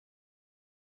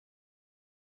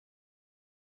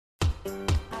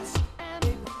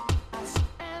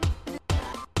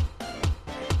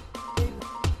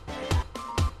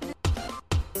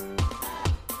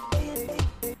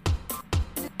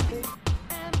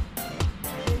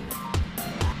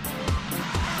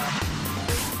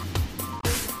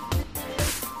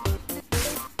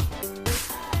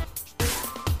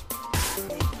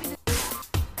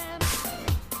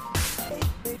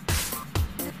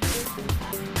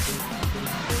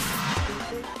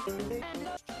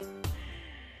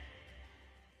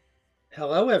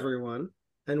Hello, everyone,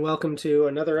 and welcome to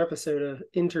another episode of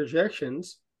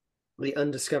Interjections, the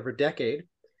Undiscovered Decade,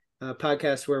 a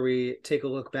podcast where we take a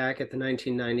look back at the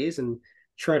 1990s and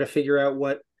try to figure out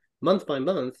what, month by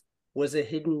month, was a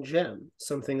hidden gem,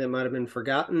 something that might have been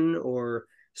forgotten or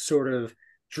sort of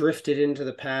drifted into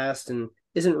the past and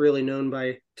isn't really known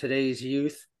by today's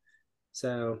youth.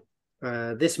 So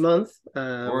this month,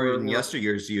 or in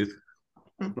yesteryear's youth.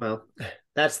 Well,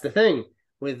 that's the thing.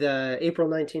 With April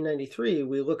 1993,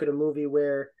 we look at a movie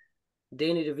where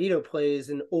Danny DeVito plays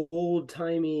an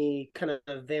old-timey kind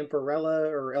of Vampirella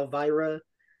or Elvira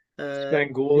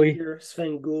Svengoolie.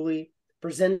 Svengoolie,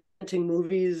 presenting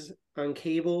movies on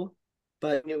cable,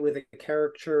 but with a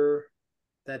character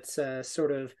that's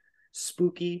sort of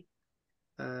spooky.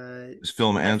 This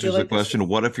film answers the question,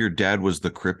 what if your dad was the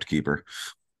crypt keeper?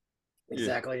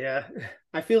 Exactly, yeah.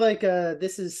 I feel like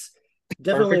this is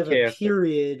definitely of a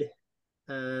period.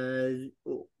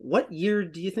 What year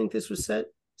do you think this was set?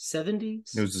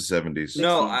 70s? It was the 70s.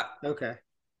 No, I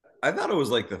thought it was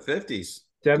like the 50s.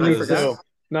 72.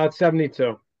 No, it's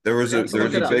 72. There was a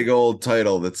big old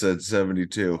title that said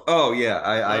 72. Oh yeah,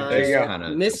 I just kind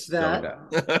of missed that.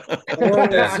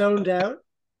 Or zoned out.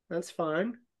 That's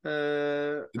fine.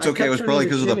 It's okay. It was probably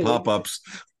because of the pop-ups.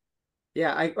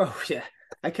 Yeah,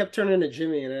 I kept turning to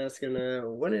Jimmy and asking,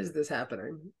 when is this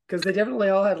happening? Because they definitely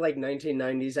all had like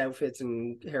 1990s outfits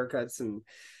and haircuts, and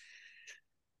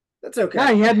that's okay.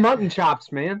 Yeah, he had mutton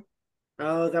chops, man.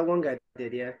 Oh, that one guy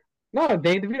did, yeah. No,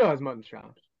 Danny DeVito has mutton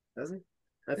chops. Does he?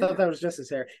 I thought that was just his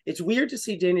hair. It's weird to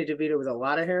see Danny DeVito with a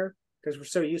lot of hair because we're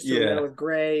so used to him now with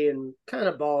gray and kind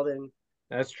of balding.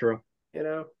 That's true. You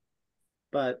know?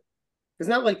 But it's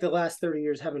not like the last 30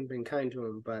 years haven't been kind to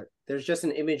him, but there's just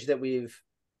an image that we've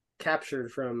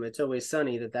captured from It's Always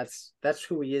Sunny that's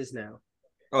who he is now.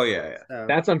 Oh yeah. So,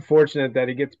 that's unfortunate that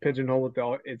he gets pigeonholed with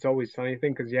the It's Always Sunny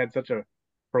thing because he had such a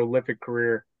prolific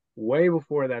career way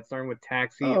before that, starting with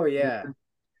Taxi. Oh yeah.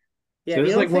 Yeah, so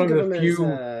this is like one of the few.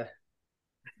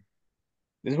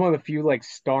 This is one of the few like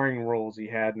starring roles he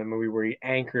had in the movie where he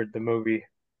anchored the movie.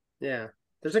 Yeah,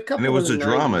 there's a couple. And it was a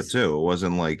drama too. It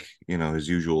wasn't like his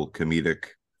usual comedic.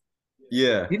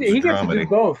 Yeah, he gets to do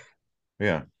both.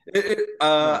 Yeah.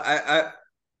 I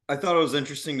thought it was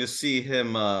interesting to see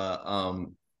him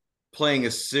playing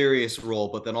a serious role,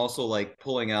 but then also like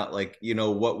pulling out like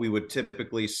what we would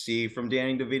typically see from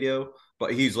Danny DeVito,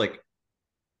 but he's like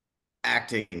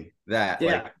acting that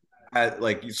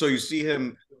so you see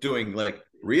him doing like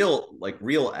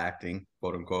real acting,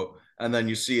 quote unquote, and then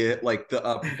you see it like the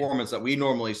performance that we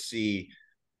normally see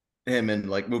him in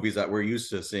like movies that we're used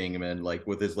to seeing him in, like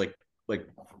with his like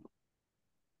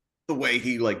the way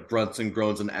he like grunts and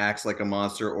groans and acts like a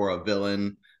monster or a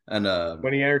villain. And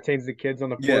when he entertains the kids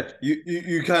on the porch,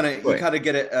 you kind of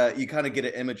get it. You kind of get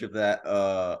an image of that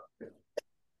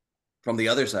from the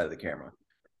other side of the camera.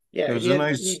 Yeah,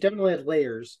 he definitely had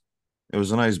layers. It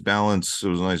was a nice balance. It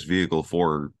was a nice vehicle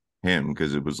for him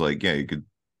because it was like, the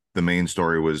main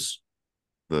story was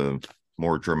the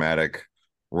more dramatic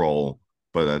role,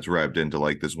 but that's wrapped into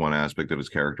like this one aspect of his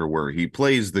character where he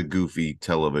plays the goofy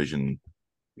television.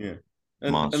 Yeah.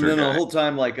 And then the whole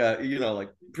time, like,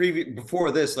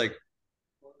 before this, like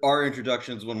our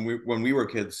introductions when we were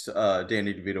kids,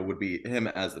 Danny DeVito would be him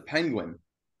as the Penguin.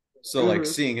 So like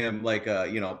seeing him like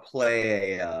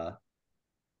play a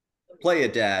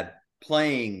dad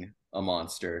playing a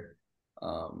monster.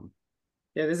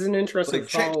 This is an interesting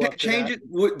follow-up.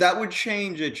 That would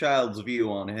change a child's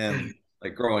view on him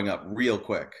like growing up real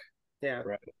quick. Yeah,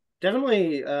 right.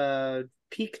 Definitely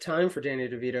peak time for Danny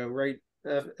DeVito, right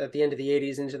at the end of the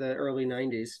 80s into the early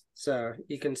 90s. So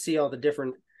you can see all the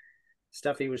different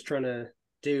stuff he was trying to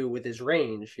do with his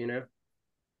range,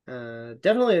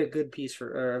 definitely a good piece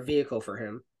for a vehicle for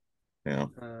him. Yeah.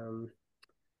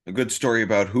 A good story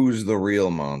about who's the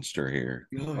real monster here.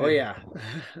 Oh yeah.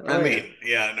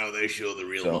 I know they show the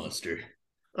real monster.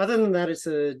 Other than that, it's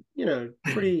a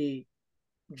pretty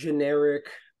generic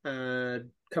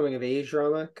coming of age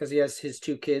drama because he has his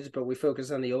two kids, but we focus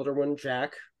on the older one,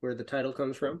 Jack, where the title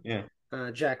comes from. Yeah.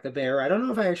 Jack the Bear. I don't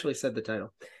know if I actually said the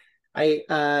title.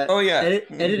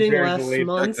 Editing Very last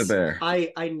month,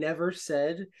 I never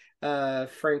said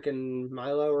Frank and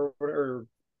Milo or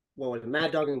what was it?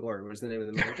 Mad Dog and Glory was the name of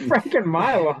the movie. Frank and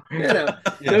Milo.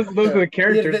 Those are the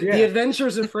characters. The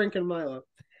Adventures of Frank and Milo.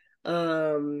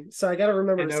 So I got to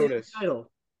remember to say the title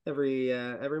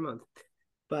every month.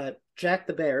 But Jack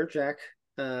the Bear, Jack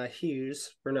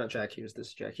Hughes, or not Jack Hughes. This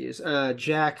is Jack Hughes.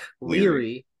 Jack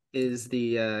Leary is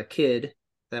the kid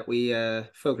that we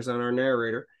focus on, our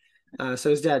narrator. So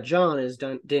his dad, John, is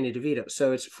Danny DeVito.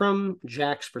 So it's from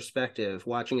Jack's perspective,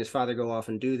 watching his father go off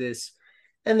and do this.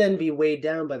 and then be weighed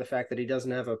down by the fact that he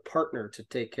doesn't have a partner to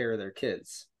take care of their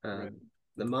kids. Right.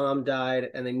 The mom died,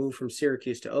 and they moved from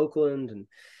Syracuse to Oakland, and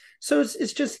so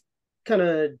it's just kind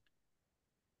of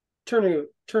turning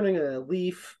a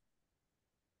leaf,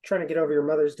 trying to get over your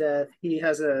mother's death. He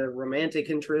has a romantic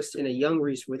interest in a young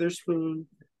Reese Witherspoon.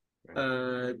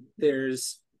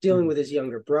 There's dealing with his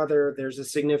younger brother. There's a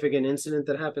significant incident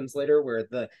that happens later where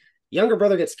the younger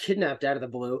brother gets kidnapped out of the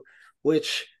blue,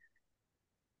 which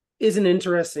is an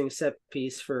interesting set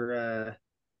piece for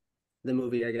the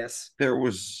movie, I guess.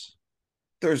 There's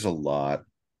a lot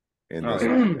in this yeah.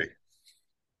 movie.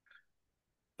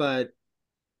 But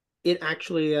it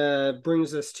actually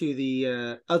brings us to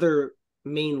the other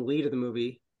main lead of the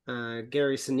movie,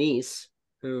 Gary Sinise,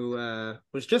 who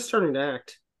was just starting to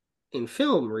act in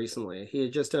film recently. He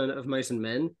had just done Of Mice and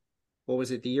Men. What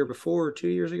was it, the year before or 2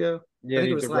 years ago? Yeah, I think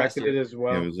he it was last directed it year. as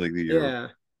well. It was like the year. Yeah.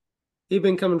 He'd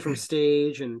been coming from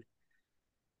stage, and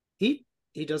he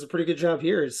does a pretty good job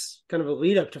here. It's kind of a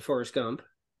lead up to Forrest Gump.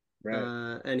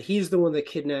 Right. And he's the one that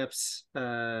kidnaps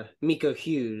Miko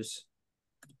Hughes,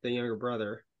 the younger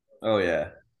brother. Oh yeah.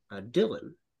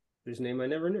 Dylan, whose name I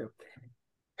never knew.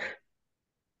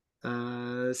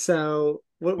 So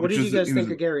what did you guys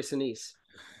think of Gary Sinise?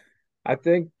 I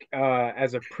think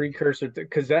as a precursor to,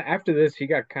 because after this he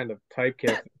got kind of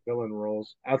typecast in villain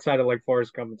roles outside of like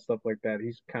Forrest Gump and stuff like that.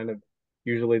 He's kind of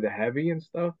usually the heavy and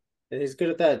stuff. And he's good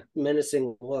at that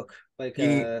menacing look, like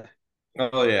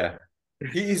oh yeah,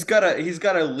 he's got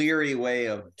a Leary way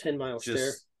of 10 Mile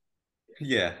Stare.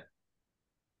 Yeah,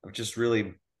 of just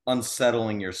really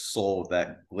unsettling your soul with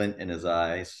that glint in his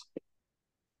eyes.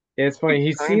 Yeah, it's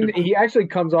funny. He actually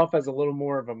comes off as a little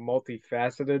more of a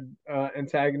multifaceted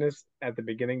antagonist at the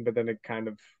beginning, but then it kind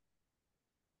of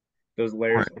those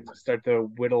layers start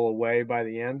to whittle away by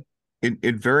the end.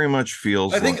 It very much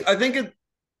feels. I think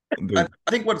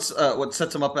what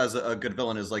sets him up as a good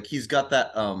villain is like he's got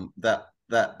that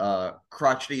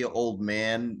crotchety old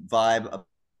man vibe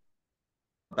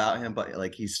about him, but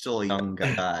like he's still a young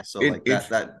guy. So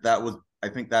that was, I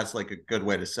think that's like a good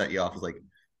way to set you off. Is like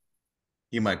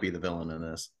he might be the villain in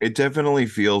this. It definitely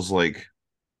feels like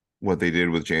what they did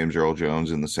with James Earl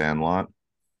Jones in The Sandlot.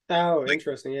 Oh,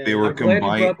 interesting. Yeah, they were glad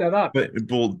you brought that up. But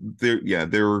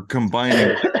they were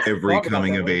combining every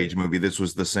coming of age movie. This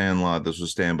was The Sandlot. This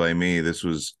was Stand By Me. This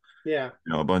was a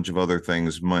bunch of other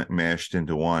things mashed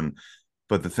into one.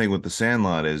 But the thing with The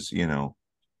Sandlot is, you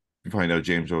find out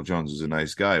James Earl Jones is a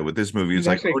nice guy. With this movie, it's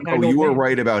like, oh no, you were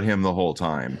right about him the whole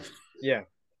time. Yeah.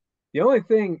 The only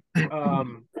thing,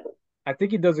 I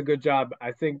think he does a good job.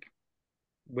 I think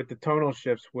with the tonal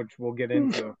shifts, which we'll get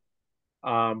into,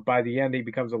 by the end he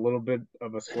becomes a little bit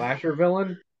of a slasher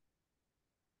villain.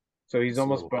 So he's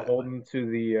almost beholden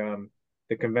to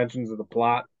the conventions of the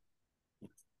plot.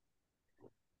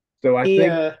 So I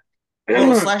think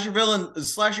slasher villain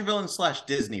 /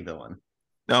 Disney villain.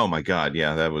 Oh my god,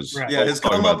 yeah, that was yeah. His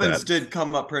comeuppance did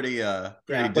come up pretty like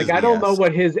Disney-esque. I don't know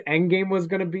what his end game was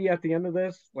going to be at the end of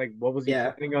this. Like, what was he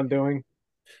planning on doing?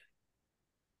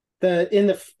 In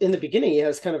the beginning, he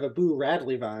has kind of a Boo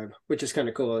Radley vibe, which is kind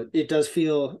of cool. It does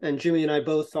feel, and Jimmy and I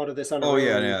both thought of this on our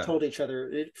own and told each other,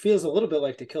 it feels a little bit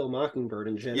like To Kill a Mockingbird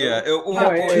in general. Yeah,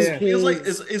 it feels like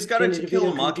it's got To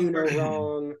Kill a Mockingbird. No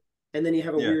wrong, and then you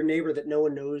have a weird neighbor that no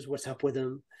one knows what's up with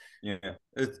him. Yeah,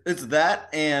 it's that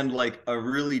and like a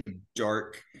really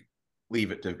dark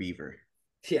Leave It to Beaver.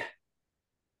 Yeah.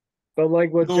 But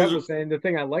like what Jeff was saying, the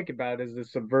thing I like about it is the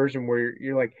subversion where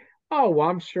you're like, oh, well,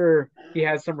 I'm sure he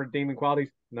has some redeeming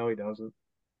qualities. No, he doesn't.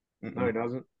 Mm-mm. No, he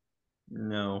doesn't.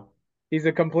 No. He's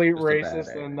a complete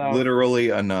racist and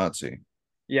literally a Nazi.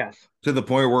 Yes. To the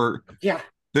point where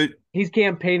he's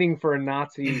campaigning for a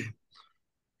Nazi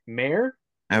mayor.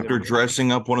 After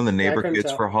dressing up one of the neighbor kids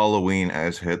for Halloween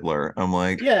as Hitler, I'm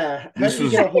like, this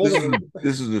is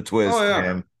a twist,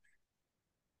 man.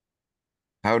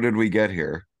 How did we get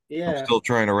here? Yeah. I'm still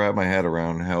trying to wrap my head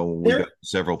around how we got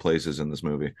several places in this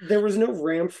movie. There was no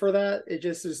ramp for that. It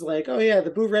just is like, oh yeah,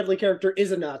 the Boo Radley character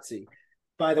is a Nazi.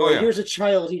 By the way, here's a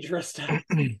child he dressed up.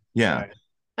 Yeah.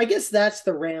 I guess that's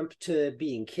the ramp to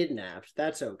being kidnapped.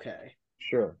 That's okay.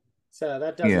 Sure. So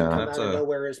that doesn't come out of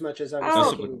nowhere as much as I was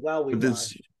thinking while we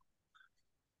watched.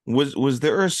 Was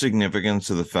there a significance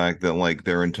to the fact that like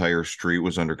their entire street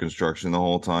was under construction the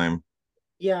whole time?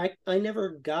 Yeah, I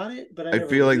never got it, but I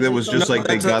feel like that was just like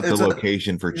they got the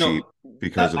location for cheap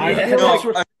because of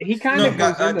that. He kind of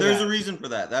goes into there's that. a reason for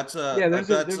that. That's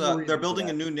they're building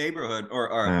a new neighborhood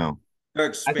or they're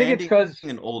expanding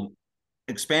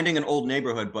expanding an old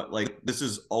neighborhood, but like this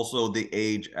is also the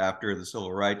age after the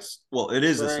civil rights. Well, it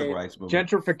is the civil rights movement.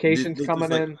 Gentrification's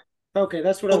coming in. Okay,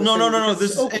 that's what I Oh was no, no, saying no, no. because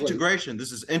This it's is Oakland. integration.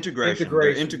 This is integration. They're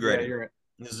Integration. Yeah, integrating. you're right.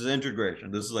 This is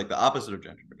integration. This is like the opposite of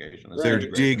gentrification. This is They're Right.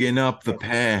 integration. digging up the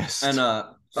past. And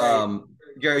Right.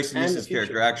 Gary And the Sinise's future.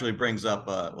 character actually brings up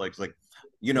like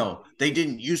you know, they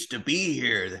didn't used to be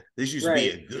here. This used to be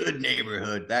Right. a good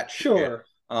neighborhood. That shit. Sure.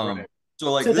 Right.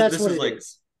 So like So that's this what is it like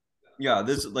is. yeah,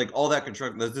 this is like all that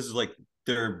construction. This is like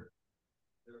they're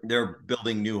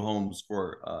building new homes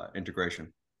for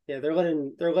integration. Yeah, they're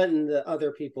letting the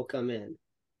other people come in.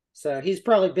 So he's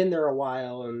probably been there a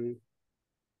while, and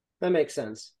that makes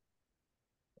sense.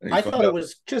 And you I find thought it out-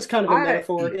 was just kind of a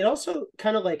metaphor. It also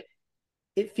kind of like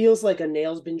it feels like a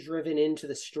nail's been driven into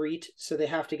the street, so they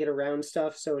have to get around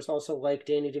stuff. So it's also like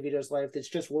Danny DeVito's life. It's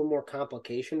just one more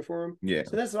complication for him. Yeah.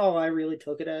 So that's all I really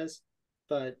took it as.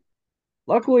 But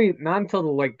Luckily, not until the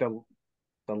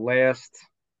last,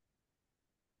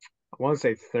 I want to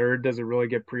say third, does it really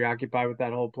get preoccupied with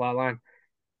that whole plot line.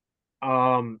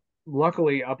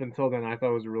 Luckily, up until then, I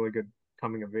thought it was a really good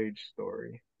coming of age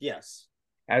story. yes,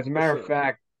 As a matter of sure.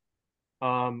 fact,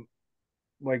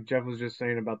 like Jeff was just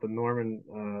saying about the Norman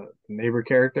neighbor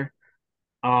character,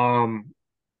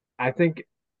 I think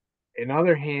in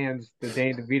other hands, the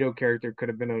Danny DeVito character could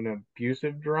have been an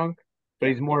abusive drunk, but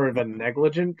he's more of a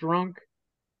negligent drunk,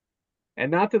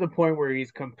 and not to the point where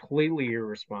he's completely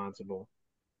irresponsible.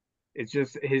 It's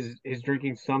just his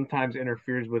drinking sometimes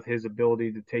interferes with his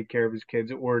ability to take care of his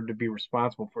kids or to be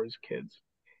responsible for his kids.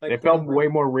 Like It felt way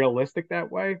more realistic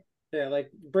that way. Yeah,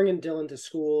 like bringing Dylan to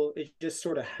school, it just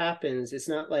sort of happens. It's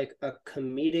not like a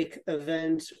comedic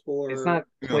event or It's not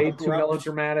played too abrupt.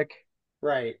 melodramatic.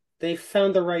 Right. They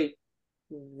found the right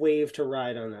wave to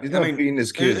ride on that. He's not beating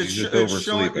his kids. He's just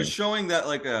oversleeping. It's showing that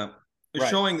like it's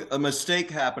showing a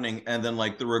mistake happening and then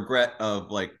like the regret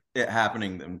of like it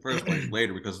happening in the first place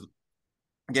later because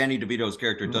Danny DeVito's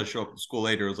character does show up at school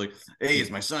later. It was like, hey,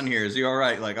 is my son here? Is he all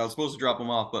right? Like I was supposed to drop him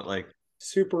off, but like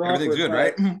super everything's awkward,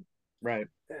 good, right? Right.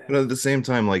 But at the same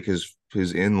time, like his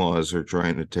in-laws are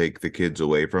trying to take the kids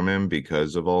away from him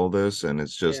because of all this, and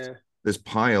it's just this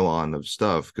pile on of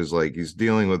stuff because like he's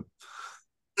dealing with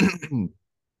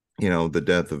the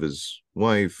death of his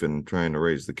wife and trying to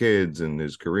raise the kids and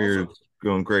his career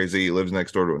going crazy. He lives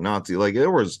next door to a Nazi. Like it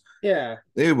was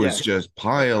just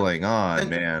piling on,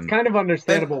 man. It's kind of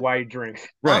understandable why he drinks.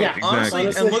 Right, exactly. Honestly.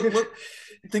 And look,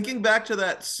 thinking back to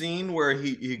that scene where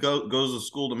he goes to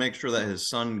school to make sure that his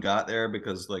son got there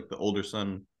because like the older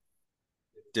son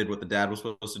did what the dad was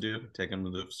supposed to do, take him to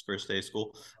the first day of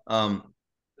school.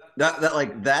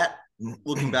 That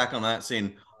looking back on that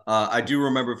scene, I do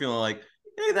remember feeling like,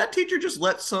 hey, that teacher just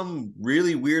let some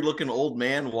really weird looking old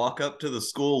man walk up to the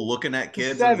school looking at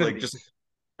kids and like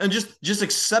just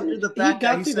accepted the fact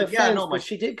that he said, but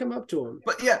she did come up to him.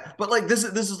 But like this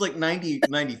is like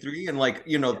 93 and like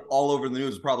all over the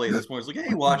news probably at this point it's like,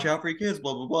 hey, watch out for your kids,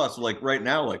 blah blah blah. So like right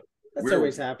now, like that's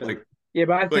always happened. Like, yeah,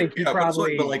 but I think he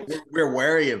probably. But like we're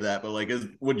wary of that. But like,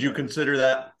 would you consider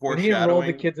that when he enrolled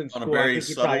the kids in on school? a I very think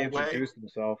he probably subtle way? introduced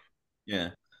himself. Yeah,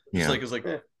 it's like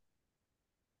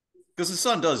because his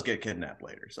son does get kidnapped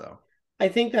later, so. I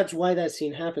think that's why that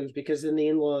scene happens because then the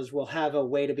in-laws will have a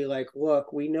way to be like,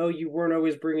 look, we know you weren't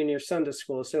always bringing your son to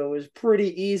school, so it was pretty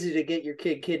easy to get your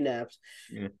kid kidnapped.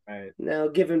 Yeah. Right. Now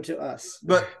give him to us.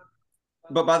 But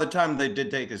by the time they did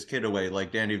take his kid away,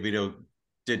 like Danny DeVito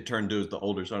did turn to the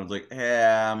older son. I was like,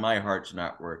 yeah, my heart's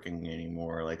not working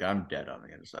anymore. Like I'm dead on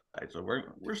the inside. So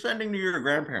we're sending to your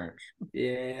grandparents.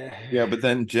 Yeah. But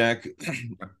then Jack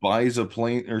buys a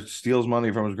plane or steals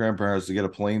money from his grandparents to get a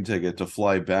plane ticket to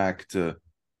fly back to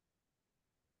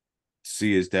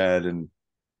see his dad, and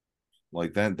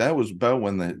like that was about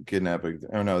when the kidnapping.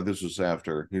 Oh no, this was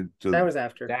after. That was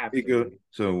after. Because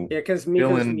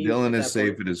Dylan is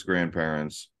safe at his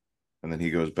grandparents. And then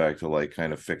he goes back to like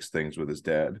kind of fix things with his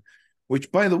dad,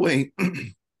 which by the way,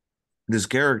 this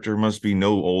character must be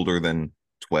no older than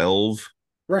 12,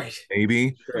 right?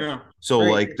 Maybe. Sure. Yeah. So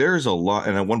like there's a lot.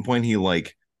 And at one point he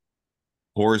like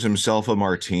pours himself a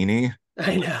martini.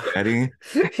 I know. Eddie.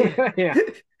 Yeah.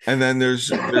 And then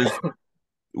there's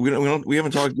we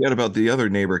haven't talked yet about the other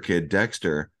neighbor kid,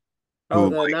 Dexter. Oh,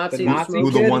 the Nazi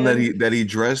who the one that he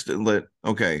dressed and let.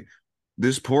 Okay.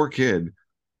 This poor kid.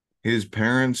 His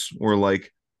parents were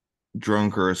like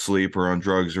drunk or asleep or on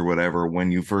drugs or whatever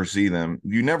when you first see them.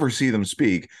 You never see them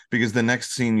speak because the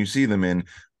next scene you see them in,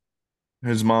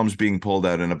 his mom's being pulled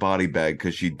out in a body bag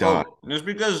because she died. Just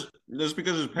because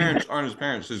his parents aren't his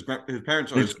parents. His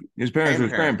parents are his parents were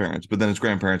his grandparents, but then his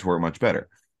grandparents were much better.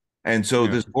 And so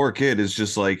this poor kid is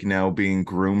just like now being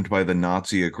groomed by the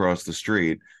Nazi across the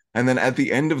street. And then at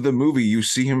the end of the movie, you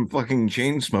see him fucking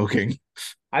chain smoking.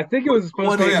 I think it was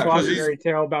supposed to be a 'cause cautionary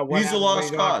tale about what he's a happens when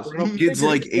lost you don't have cause. parental Kid's figures.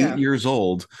 like 8 years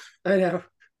old. I know.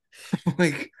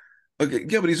 Like, okay,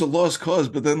 yeah, but he's a lost cause.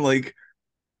 But then, like,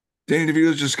 Danny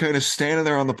DeVito's just kind of standing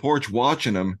there on the porch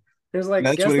watching him. It was like,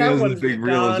 That's guess when he that has this one's big gone.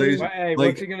 realization. Hey, Like,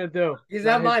 what's he gonna do? He's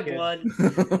Not not his my kid. blood.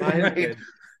 Not his right? kid.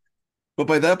 But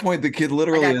by that point, the kid I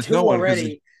literally got has 2 no one because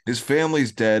already. his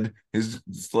family's dead. His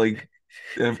like,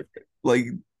 like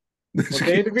Well,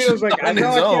 Danny DeVito's like, I on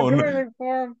know his I can't do own. anything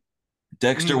for him.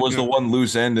 Dexter was the one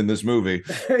loose end in this movie.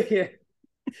 Yeah.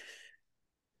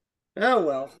 Oh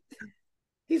well.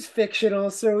 He's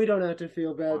fictional, so we don't have to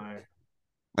feel bad. Why?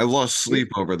 I lost sleep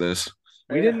over this.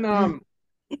 We Yeah.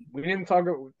 didn't talk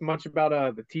much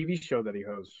about the TV show that he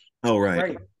hosts. Oh, right.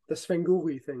 Right. The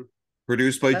Svengoolie thing.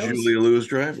 Produced by That was- Julia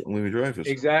Louis-Dreyfus.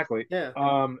 Exactly. Yeah.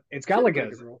 It's got like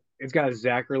Pretty good role. it's got a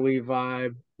Zachary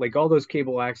vibe, like all those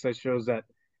cable access shows that,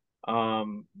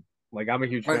 like I'm a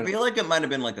huge fan. I feel like it might have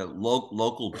been like a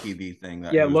local TV thing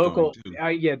that Yeah, he was local. doing too.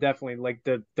 Yeah, definitely. Like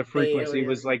the frequency Area.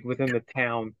 was like within the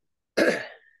town.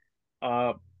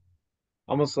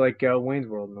 Almost like Wayne's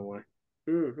World in a way,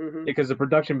 Mm-hmm. because the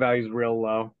production value is real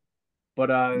low. But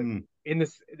in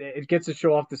this, it gets to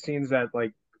show off the scenes that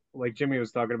like Jimmy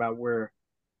was talking about, where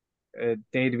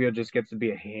Danny DeVito just gets to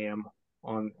be a ham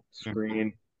on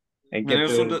screen and get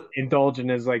to indulge in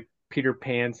his like Peter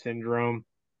Pan syndrome,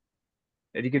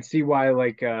 and you can see why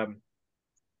like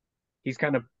he's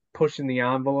kind of pushing the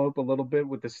envelope a little bit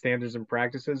with the standards and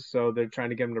practices, so they're trying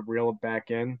to get him to reel it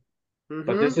back in. Mm-hmm.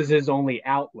 But this is his only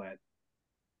outlet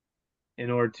in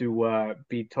order to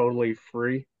be totally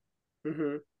free.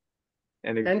 Mm-hmm.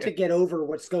 And to get over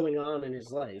what's going on in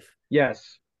his life.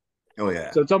 Yes. Oh yeah.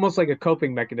 So it's almost like a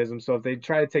coping mechanism. So if they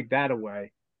try to take that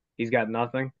away, he's got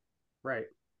nothing. Right.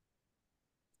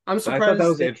 I'm So I thought that surprised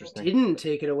was they interesting. didn't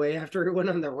take it away after he went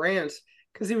on the rant,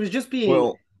 because he was just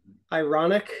being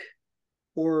ironic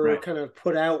or kind of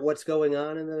put out what's going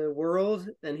on in the world,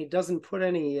 and he doesn't put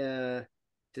any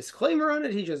disclaimer on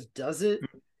it. He just does it.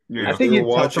 Yeah. I think They you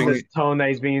were tell from watching- his tone that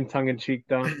he's being tongue in cheek,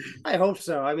 though. I hope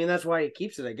so. I mean, that's why he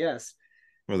keeps it, I guess.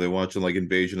 Or they watching like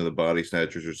Invasion of the Body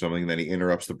Snatchers or something, and then he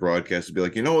interrupts the broadcast to be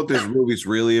like, you know what this movie's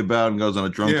really about, and goes on a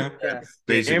drunken Yeah.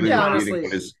 basically Yeah, repeating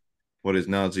honestly. what his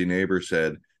Nazi neighbor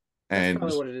said. That's And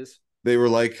probably what it is. they were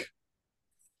like,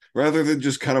 rather than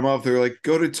just cut him off, they were like,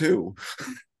 go to 2.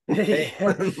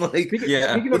 Like,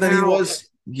 Speaking but of then how,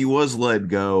 he was let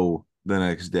go the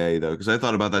next day though, because I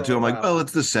thought about that too. I'm like, wow. well,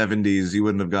 it's the 70s. He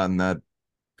wouldn't have gotten that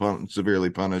severely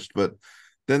punished, but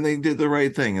then they did the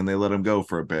right thing and they let him go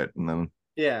for a bit, and then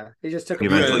Yeah, he just took a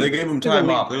Eventually- They gave him time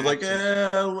off. They was like,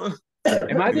 am I the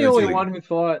Eventually- only one who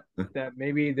thought that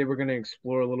maybe they were going to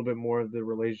explore a little bit more of the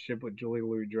relationship with Julia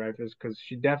Louis-Dreyfus? Because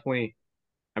she definitely,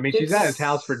 I mean, she's at his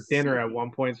house for dinner at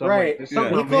one point. So I'm right. like, there's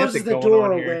something He closes romantic the going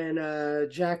door on here. when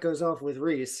Jack goes off with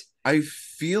Reese. I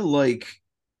feel like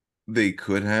they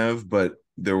could have, but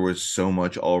there was so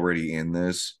much already in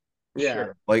this. Yeah.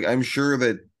 Sure. Like, I'm sure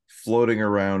that floating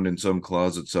around in some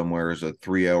closet somewhere is a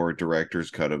 3-hour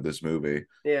director's cut of this movie.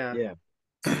 Yeah. Yeah.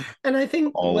 And I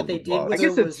think All what of they the did plots. with I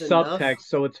guess it it's was enough. subtext,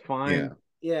 so it's fine. Yeah.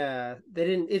 Yeah, they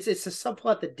didn't. It's a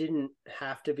subplot that didn't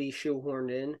have to be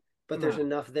shoehorned in, but there's No.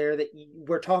 enough there that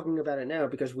we're talking about it now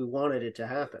because we wanted it to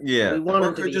happen. Yeah. we want Or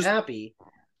him to could be just- happy.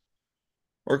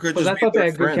 Or could Because just I be thought they their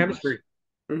had good friends. chemistry.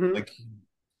 Mhm. Like,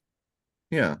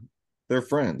 yeah, they're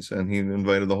friends, and he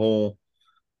invited the whole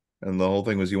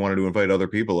thing was he wanted to invite other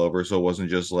people over, so it wasn't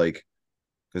just like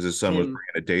because his son was Him.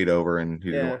 bringing a date over, and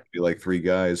he didn't Yeah. want to be like 3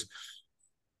 guys.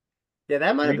 Yeah,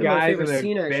 that might have Three been my guys favorite in a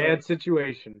scene actually. bad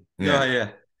situation. Yeah, yeah.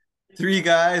 3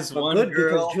 guys, But 1 good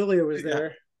girl. because Julia was Yeah.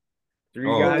 there. Three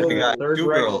Oh, guys three in a guys, third 2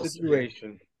 right girls.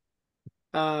 situation.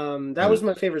 That was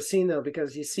my favorite scene though,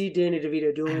 because you see Danny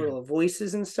DeVito doing little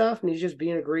voices and stuff, and he's just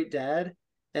being a great dad.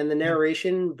 And the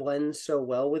narration blends so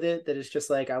well with it that it's just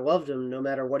like I loved him no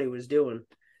matter what he was doing.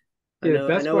 Yeah, the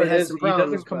best I know part he has is some he doesn't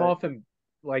problems, come but- off and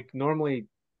like normally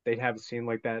they'd have a scene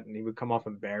like that and he would come off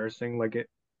embarrassing, like it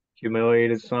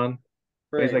humiliate his son.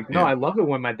 But he's Right. like, no, I love it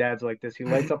when my dad's like this. He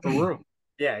lights up the room.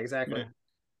 Yeah, exactly. Yeah.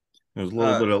 There's a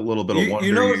little bit of wonder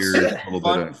you know years, what's a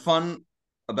little bit of fun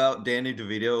about Danny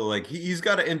DeVito? Like he's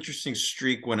got an interesting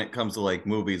streak when it comes to like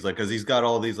movies, like because he's got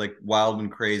all these like wild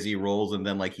and crazy roles, and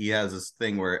then like he has this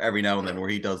thing where every now and then where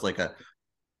he just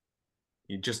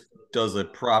does a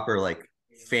proper like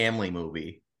family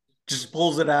movie, just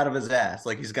pulls it out of his ass.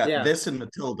 Like he's got Yeah. this and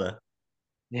Matilda,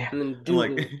 Yeah. And then and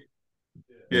like Dougal.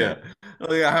 yeah,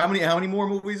 like, how many more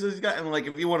movies has he got? And like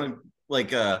if you want to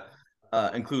like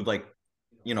include like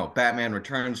Batman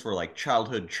Returns for like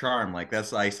childhood charm, like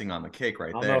that's icing on the cake right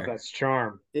I don't know if there. that's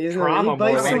charm. He Trauma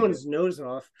bites more like someone's nose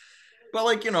off. But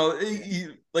like, you know,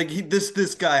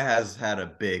 this guy has had a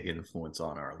big influence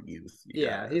on our youth.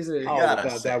 Yeah, he's you a gotta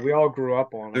without say. doubt. We all grew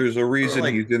up on him. There's a reason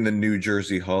Like- he's in the New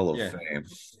Jersey Hall of Yeah. Fame.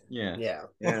 Yeah. yeah,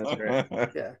 Yeah, that's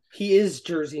right. yeah. He is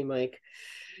Jersey Mike.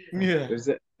 Yeah.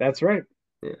 That's right.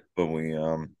 But we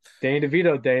Danny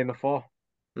DeVito Day in the fall.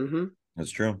 Mm-hmm.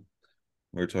 that's true.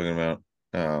 We're talking about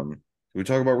did we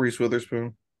talk about Reese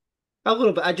Witherspoon? A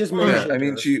little bit. I just Yeah, mentioned I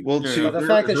mean her. she Yeah. But the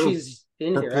fact that she's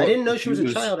in her here, plot- I didn't know she was a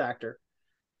was- child actor.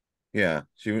 Yeah,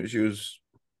 she was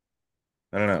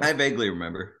I don't know. I vaguely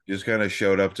remember. Just kind of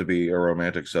showed up to be a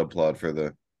romantic subplot for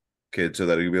the kid so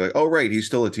that he'd be like, oh right, he's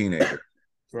still a teenager.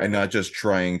 Right. And not just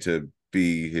trying to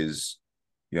be his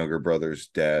younger brother's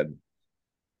dad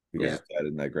because his dad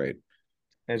isn't that great.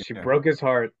 And she broke his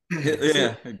heart.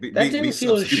 Yeah. That didn't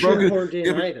feel broke it. shoehorned in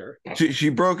Yeah, but- either. She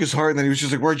broke his heart, and then he was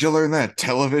just like, "Where'd you learn that?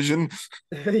 Television?"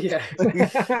 Yeah.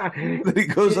 Then he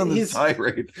goes on this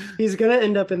tirade. He's gonna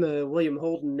end up in the William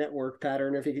Holden network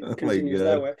pattern if he Oh my continues God.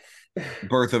 that way.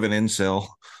 Birth of an incel.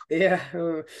 Yeah.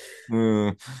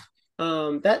 Uh,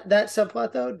 That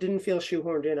subplot though didn't feel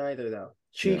shoehorned in either though.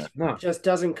 She Yeah. No. just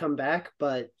doesn't come back,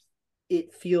 but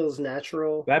it feels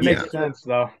natural. That makes sense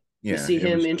though. yeah, You see it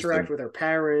him was just interact with her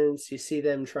parents. You see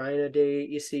them trying to date.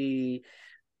 You see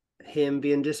him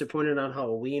being disappointed on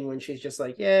Halloween when she's just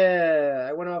like, "Yeah,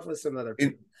 I went off with some other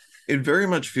people." It very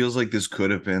much feels like this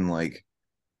could have been like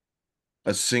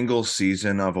a single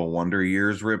season of a Wonder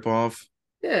Years ripoff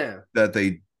Yeah, that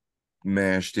they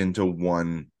mashed into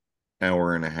 1.5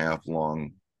 hour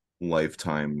long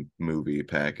Lifetime movie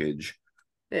package.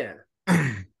 yeah,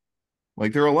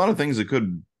 Like there are a lot of things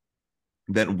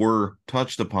that were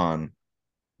touched upon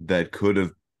that could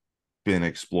have been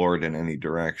explored in any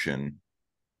direction,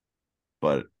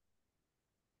 but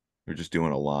they're just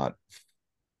doing a lot.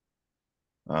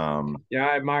 Yeah,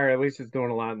 I admire at least it's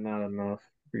doing a lot and not enough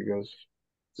because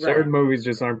Right. certain movies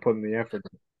just aren't putting the effort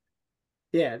in.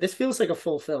 yeah. This feels like a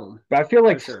full film. But I feel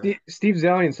like For sure. Steve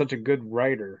Zalian's such a good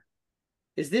writer.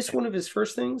 Is this one of his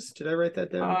first things? Did I write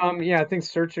that down? Yeah, I think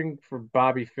Searching for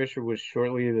Bobby Fischer was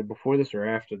shortly either before this or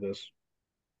after this.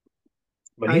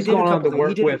 But I he's did a going on to couple things. He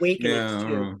work did with. Awakenings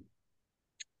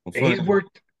too.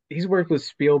 He's worked with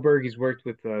Spielberg. He's worked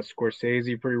with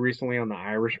Scorsese pretty recently on The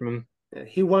Irishman. Yeah,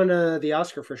 he won the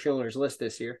Oscar for Schindler's List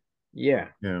this year. Yeah.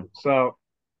 Yeah. So,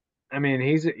 I mean,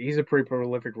 he's a pretty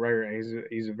prolific writer.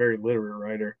 He's a very literate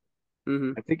writer.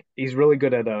 Mm-hmm. I think he's really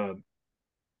good at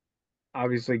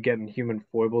obviously getting human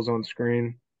foibles on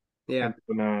screen. Yeah,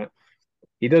 And,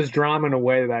 he does drama in a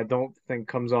way that I don't think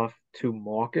comes off too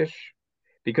mawkish,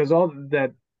 because all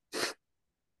that,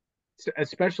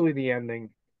 especially the ending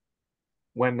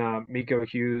when Miko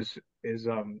Hughes is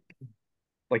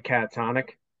like catatonic,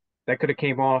 that could have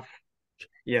came off.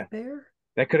 Yeah, there.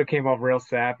 that could have came off real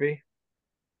sappy.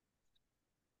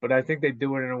 But I think they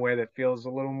do it in a way that feels a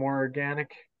little more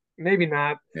organic. Maybe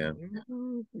not. Yeah.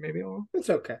 Maybe a little. It's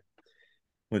okay.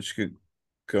 Which could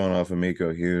going off of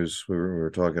Miko Hughes, we were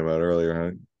talking about earlier.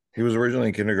 Huh? He was originally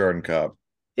a Kindergarten Cop,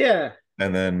 Yeah,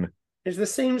 and then it's the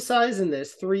same size in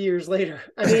this 3 years later.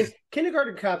 I mean,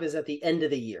 Kindergarten Cop is at the end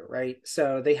of the year, right?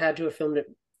 So they had to have filmed it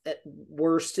at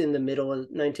worst in the middle of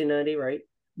 1990, right?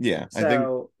 yeah, So I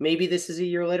think maybe this is a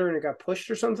year later and it got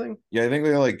pushed or something. I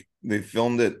think they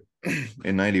filmed it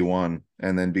in 91,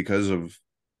 and then because of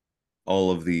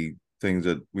all of the things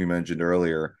that we mentioned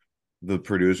earlier, the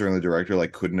producer and the director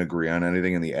like couldn't agree on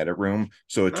anything in the edit room,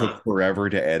 so it took forever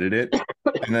to edit it.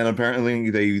 And then apparently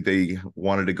they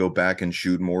wanted to go back and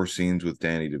shoot more scenes with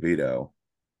Danny DeVito,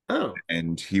 Oh,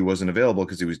 and he wasn't available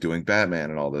because he was doing Batman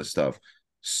and all this stuff.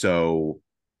 So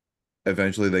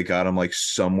eventually they got him like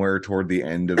somewhere toward the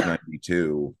end of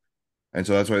 92, and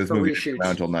so that's why this For movie didn't reshoots. come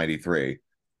out until 93.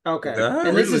 okay. That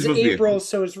And this originally is supposed to be April,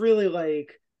 so it's really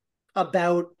like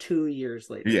about 2 years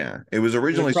later. Yeah, it was They're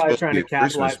originally probably supposed to trying be to a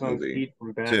Christmas capitalize on his movie heat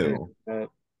from Batman. too.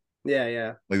 Yeah,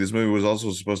 yeah. Like this movie was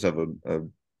also supposed to have a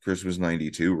Christmas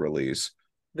 92 release,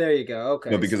 There you go.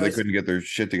 Okay. but because So they it's- couldn't get their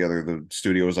shit together, the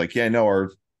studio was like, "Yeah, no,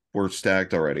 we're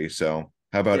stacked already. So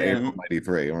how about Yeah. April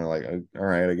 93?" And we're like, "All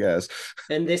right, I guess."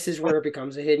 And this is where it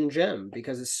becomes a hidden gem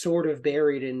because it's sort of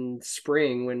buried in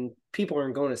spring when people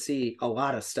aren't going to see a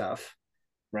lot of stuff.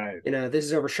 Right. You know, this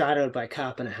is overshadowed by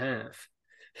Cop and a Half.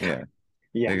 Yeah,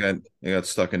 Yeah. they got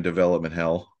stuck in development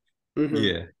hell. Mhm.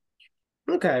 Yeah.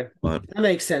 Okay. But That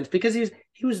makes sense because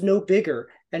he was no bigger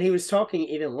and he was talking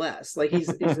even less. Like he's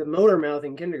a motor mouth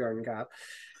in Kindergarten Cop.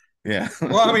 yeah,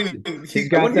 Well, I mean, He's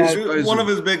got that- one of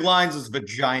his big lines is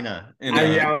vagina. In, I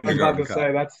was about Kindergarten to Cop.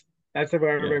 say that's what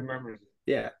everybody remembers.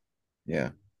 Yeah. yeah,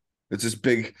 it's this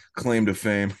big claim to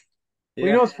fame. Well,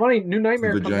 you know what's funny? New The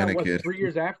Nightmare comes vagina out kid. 3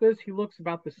 years after this. He looks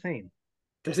about the same.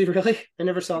 Does he really? I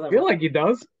never saw I that feel one. like he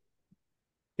does.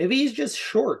 Maybe he's just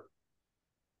short.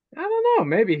 I don't know.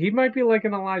 Maybe he might be like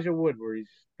an Elijah Wood where he's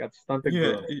got stunted Yeah,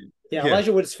 growth. Yeah, yeah.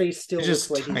 Elijah Wood's face still He's looks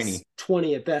just like tiny. he's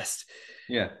 20 at best.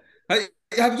 Yeah.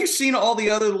 Have you seen all the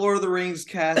other Lord of the Rings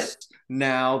casts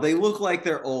now? They look like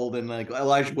they're old, and like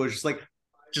Elijah Wood's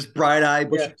just bright-eyed,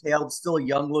 bushy-tailed, still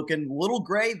young looking, little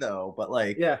gray though, but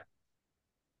like Yeah.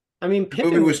 I mean, The movie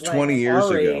Pippin was was like 20 years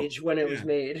our ago. age when it was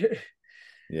made.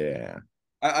 Yeah.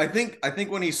 I think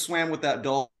when he swam with that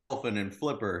dolphin and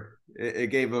Flipper, it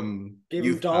gave him Gave him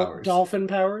youth powers. dolphin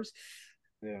powers.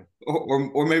 Yeah.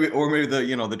 Or maybe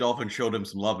the dolphin showed him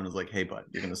some love and was like, "Hey, bud,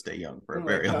 you're gonna stay young for a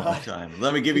very long time.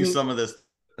 Let me give you some of this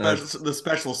the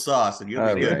special sauce, and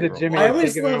you'll be good." Jimmy, I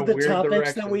always taking it in love a the weird topics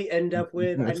that direction. we end up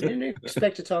with. I didn't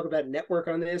expect to talk about network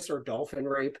on this or dolphin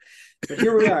rape, but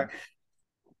here we are.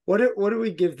 What do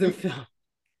we give the film?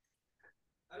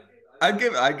 I'd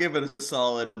give it a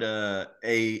solid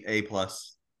A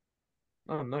plus.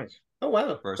 Oh, nice. Oh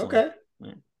wow. Personally. Okay.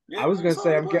 Yeah, I was gonna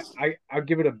say solid plus. I'll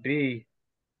give it a B.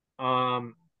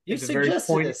 You It's a very suggested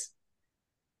poignant. this.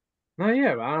 No,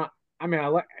 yeah, but I mean, I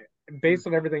like based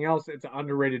on everything else, it's an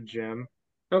underrated gem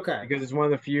Okay. because it's one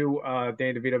of the few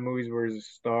Danny DeVito movies where he's a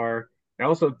star. It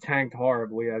also tanked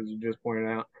horribly, as you just pointed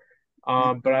out.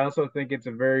 But I also think it's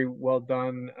a very well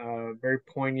done, very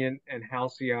poignant and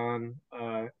halcyon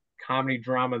comedy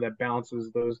drama that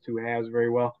balances those two halves very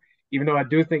well. Even though I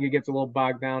do think it gets a little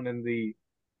bogged down in the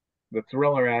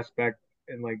thriller aspect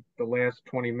in like the last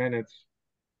 20 minutes.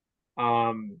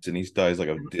 And he dies like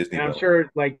a Disney And I'm villain.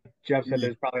 sure, like Jeff said,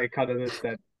 there's probably a cut of this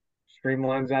that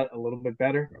streamlines that a little bit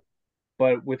better.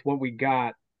 But with what we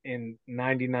got in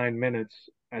 99 minutes,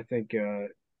 I think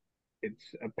it's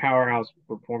a powerhouse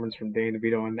performance from Danny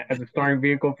DeVito, and as a starring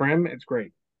vehicle for him, it's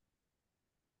great.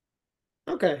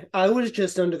 Okay. I was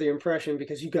just under the impression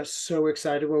because you got so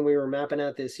excited when we were mapping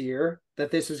out this year that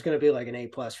this was going to be like an A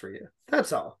plus for you.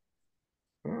 That's all.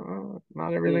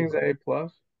 Not everything's A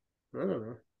plus. I don't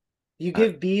know. You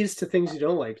give B's to things you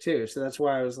don't like too, so that's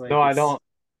why I was like, No, I don't.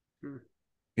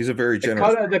 He's a very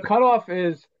generous. The cutoff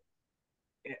is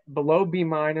below B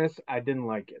minus. I didn't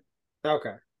like it.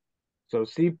 Okay. So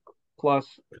C plus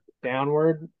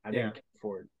downward, I didn't care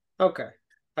for it. Okay.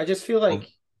 I just feel like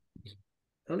I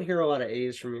don't hear a lot of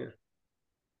A's from you.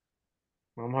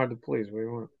 I'm hard to please. What do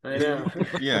you want? I know.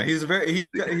 Yeah,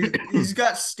 he's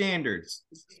got standards.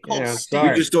 It's called Yeah,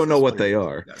 standards. You just don't know what they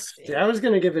are. See, I was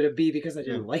gonna give it a B because I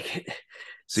didn't like it.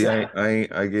 See, So,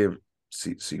 I gave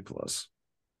C plus.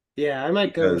 yeah, I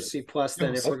might go Because- C plus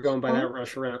then if we're going by that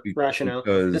rationale.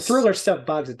 Because The thriller stuff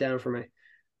bogs it down for me.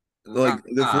 like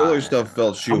the thriller stuff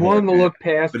felt I'm willing to shoehorned, look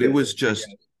past but it was just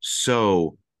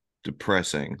so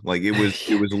depressing. Like it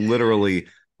was literally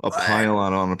a pile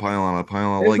on a pile on a pile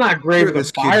on. It's like not great, but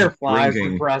this kid's Firefly's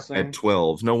drinking depressing. at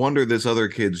 12. No wonder this other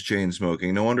kid's chain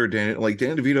smoking. No wonder Dan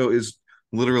DeVito is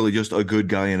literally just a good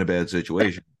guy in a bad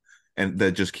situation, and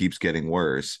that just keeps getting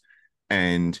worse.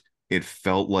 And it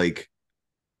felt like,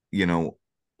 a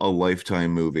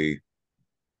Lifetime movie,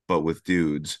 but with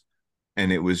dudes.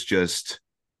 And it was just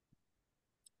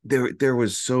there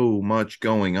was so much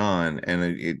going on, and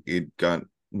it got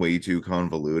way too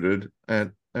convoluted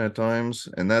at times.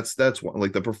 And that's what,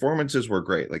 like, the performances were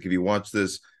great. Like if you watch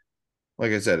this,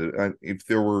 like I said, if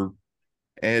there were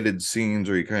added scenes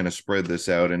or you kind of spread this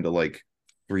out into like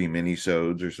 3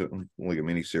 minisodes or something, like a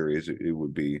mini series, it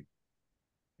would be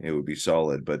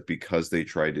solid. But because they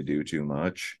tried to do too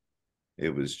much,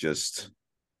 it was just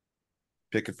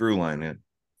pick a through line in.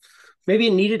 Maybe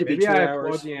it needed to be Maybe 2 I hours.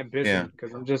 applaud the ambition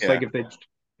because I'm just Yeah. like if they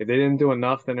didn't do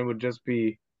enough, then it would just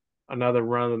be another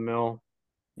run of the mill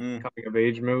coming of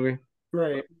age movie.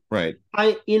 Right. Right.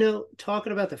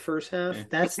 Talking about the first half,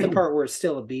 that's the part where it's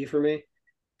still a B for me.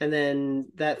 And then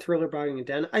that thriller bogging it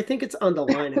down, I think it's on the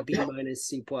line of B minus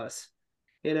C plus.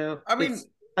 I mean,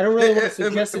 I don't really want to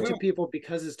suggest it to people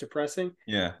because it's depressing.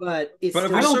 Yeah. But it's But if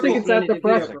still I don't think it's that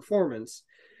depressing. performance.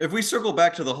 If we circle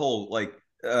back to the whole like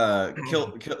To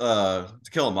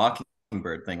Kill a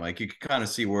Mockingbird thing, like you could kind of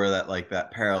see where that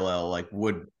parallel like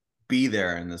would be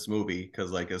there in this movie,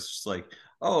 because like it's just like,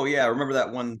 oh yeah, remember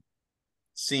that one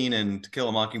scene in To Kill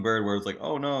a Mockingbird where it's like,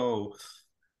 oh no,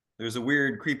 there's a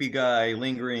weird creepy guy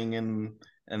lingering in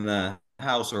the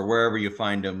house or wherever you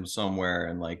find him somewhere,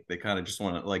 and like they kind of just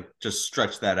want to like just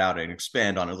stretch that out and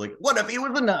expand on it. It's like, what if he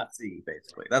was a Nazi?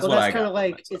 Basically, that's what I got. Kind of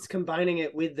like it's combining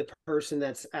it with the person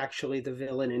that's actually the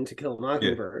villain in To Kill a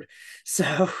Mockingbird.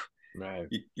 So right,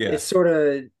 it's sort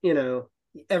of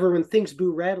everyone thinks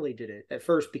Boo Radley did it at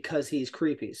first because he's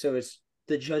creepy. So it's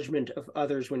the judgment of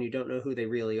others when you don't know who they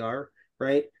really are.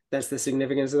 Right, that's the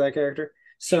significance of that character.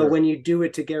 So when you do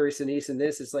it to Gary Sinise in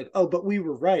this, it's like, oh, but we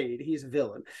were right. He's a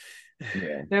villain.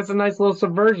 Yeah. That's a nice little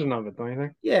subversion of it, don't you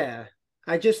think? Yeah.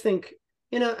 I just think,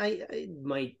 I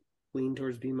might lean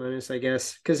towards B minus, I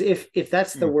guess. Because if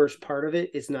that's the worst part of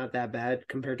it, it's not that bad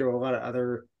compared to a lot of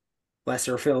other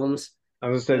lesser films. I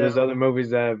was gonna say there's other movies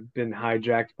that have been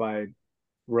hijacked by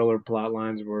thriller plot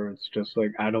lines where it's just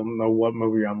like I don't know what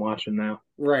movie I'm watching now.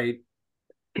 Right.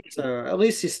 So at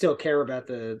least you still care about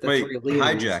the Wait, three leads.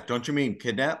 hijacked? Don't you mean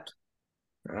kidnapped?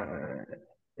 Yeah.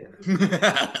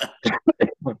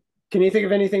 Can you think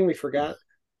of anything we forgot?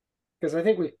 Because I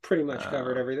think we pretty much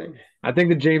covered everything. I think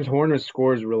the James Horner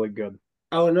score is really good.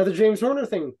 Oh, another James Horner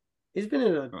thing. He's been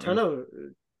in a ton of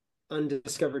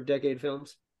undiscovered decade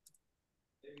films.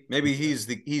 Maybe he's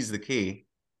the key.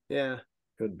 Yeah,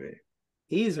 could be.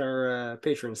 He's our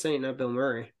patron saint, not Bill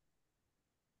Murray.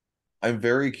 I'm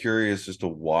very curious as to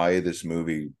why this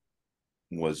movie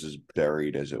was as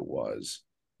buried as it was.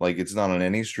 Like, it's not on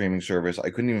any streaming service. I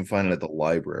couldn't even find it at the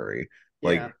library.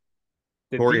 Like,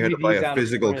 Corey had to buy a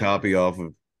physical copy off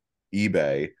of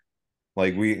eBay.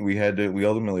 Like, we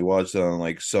ultimately watched it on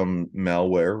like some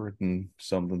malware and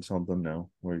something. No,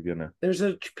 we're gonna. There's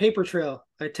a paper trail.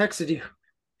 I texted you.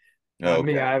 I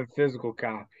have a physical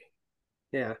copy.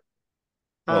 Yeah.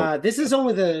 This is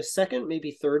only the second,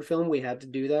 maybe third film we had to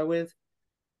do that with.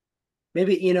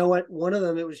 Maybe, you know what? One of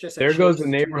them, it was just There Goes the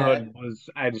Neighborhood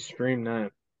I had to stream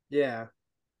that. Yeah.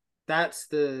 That's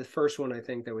the first one, I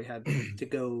think, that we had to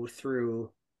go through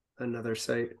another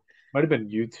site. Might have been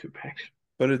YouTube, actually.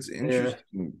 But it's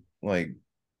interesting. Like,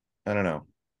 I don't know.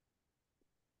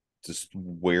 Just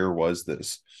where was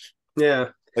this? Yeah.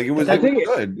 Like, it was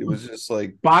good. It was just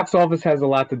like box office has a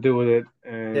lot to do with it,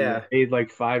 and it made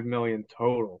like $5 million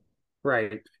total.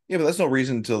 Right. Yeah, but that's no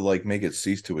reason to like make it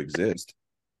cease to exist.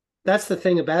 That's the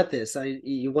thing about this.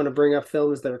 You want to bring up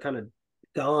films that are kind of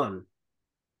gone,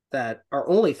 that are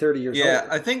only 30 years old. Yeah,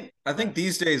 I think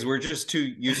these days we're just too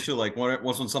used to like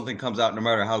once when something comes out, no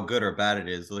matter how good or bad it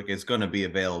is, like it's going to be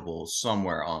available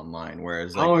somewhere online.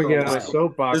 Whereas like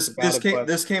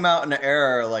this came out in an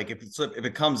era like if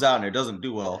it comes out and it doesn't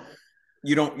do well,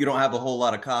 you don't have a whole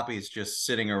lot of copies just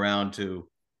sitting around to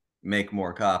make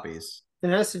more copies.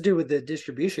 It has to do with the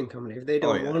distribution company. If they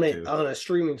don't want it on a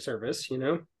streaming service,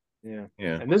 Yeah.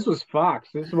 And this was Fox.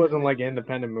 This wasn't like an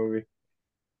independent movie.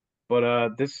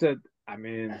 But this said, I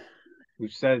mean,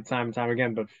 we've said it time and time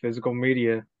again, but physical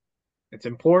media, it's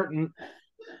important.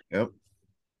 Yep.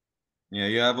 Yeah,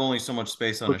 you have only so much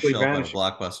space on a shelf at a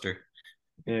Blockbuster.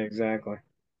 Yeah, exactly.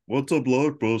 What's a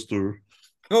Blockbuster?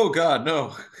 Oh God,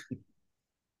 no.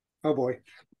 Oh boy.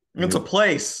 It's a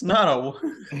place, not a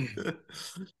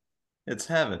it's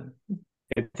heaven.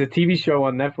 It's a TV show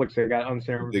on Netflix that got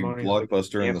unceremonious. Big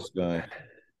Blockbuster in the sky.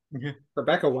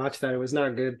 Rebecca watched that. It was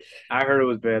not good. I heard it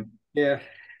was bad. Yeah.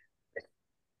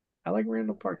 I like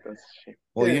Randall Park. That's a shame.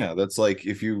 Well, yeah, that's like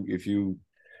if you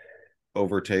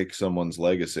overtake someone's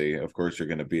legacy, of course you're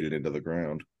going to beat it into the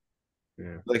ground.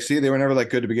 Yeah. Like, see, they were never that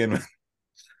good to begin with.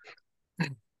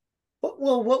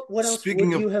 Well, what else would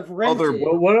you have rented? Other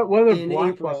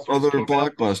blockbusters? Other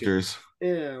blockbusters.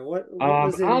 Yeah. What I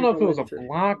don't know if it was a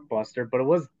blockbuster, but it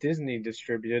was Disney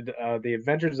distributed. The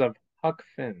Adventures of Huck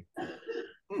Finn.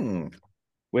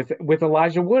 With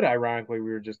Elijah Wood, ironically,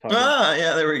 we were just talking.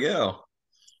 Yeah, there we go.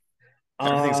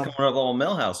 Everything's coming up all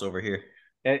Millhouse over here.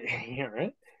 Yeah,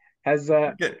 right.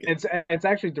 It's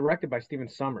actually directed by Stephen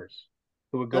Sommers,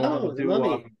 who would go on to do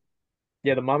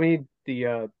The Mummy,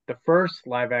 the first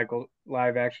live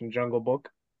action Jungle Book.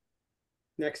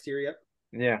 Next year, yep.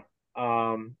 Yeah.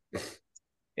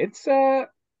 It's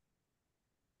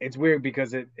weird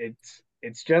because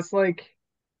it's just like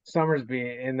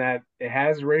Summersby in that it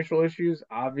has racial issues,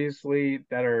 obviously,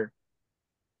 that are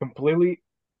completely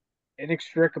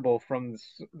inextricable from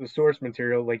the source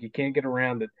material. Like, you can't get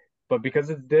around it. But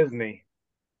because it's Disney,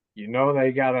 they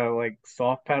gotta like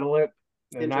soft pedal it.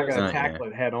 They're not gonna tackle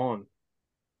it head on.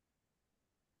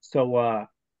 So I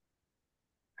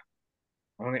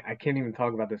can't even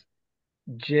talk about this.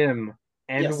 Jim,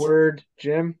 N-word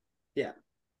Jim. Yeah.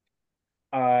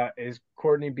 Is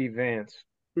Courtney B. Vance.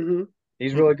 Mm-hmm.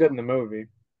 He's really good in the movie,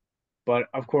 but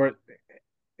of course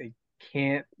they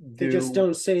can't do. They just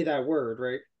don't say that word,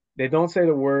 right? They don't say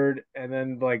the word, and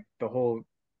then like the whole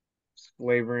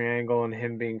slavery angle and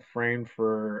him being framed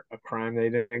for a crime they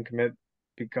didn't commit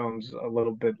becomes a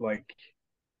little bit like.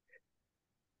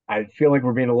 I feel like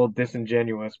we're being a little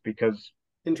disingenuous because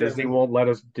Disney won't let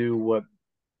us do what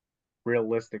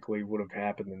realistically would have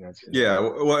happened in that scenario.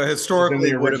 Yeah, well, historically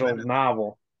the original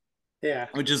novel. Yeah,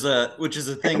 which is a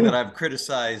thing that I've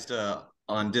criticized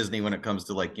on Disney when it comes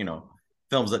to like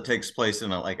films that takes place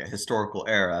in a historical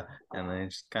era, and they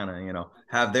just kind of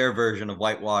have their version of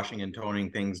whitewashing and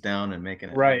toning things down and making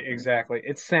it Right, exactly.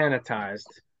 It's sanitized.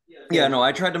 Yeah, no,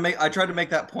 I tried to make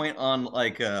that point on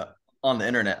on the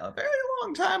internet a very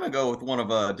long time ago with one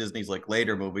of Disney's like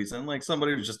later movies, and like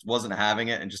somebody just wasn't having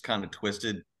it and just kind of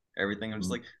twisted everything. I'm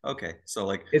just like, okay, so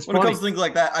like It's when funny. it comes to things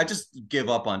like that, I just give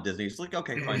up on Disney. It's like,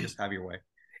 okay, fine, just have your way.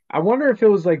 I wonder if it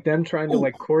was like them trying to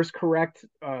like course correct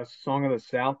Song of the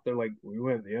South. They're like, we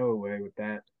went the other way with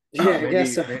that. Yeah, I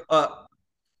guess so.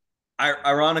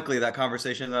 Ironically, that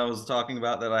conversation that I was talking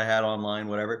about that I had online,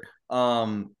 whatever,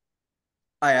 I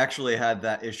actually had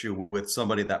that issue with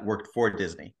somebody that worked for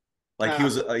Disney. Like he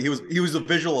was a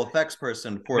visual effects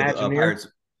person for the Pirates.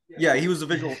 Yeah, he was a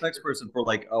visual effects person for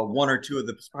like one or two of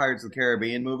the Pirates of the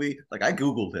Caribbean movie. Like I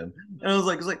Googled him, and I was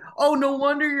like, oh, no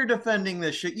wonder you're defending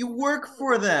this shit. You work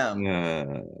for them.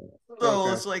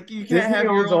 So it's like you can't Disney have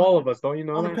owns your own, all of us, don't you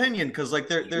know own that? opinion, because like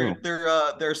they're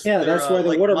that's why the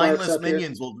like watermarks mindless up here.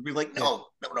 minions will be like, no,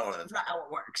 that's not how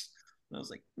it works. And I was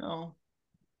like, no,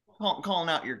 calling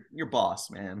out your boss,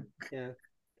 man. Yeah.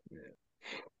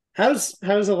 How's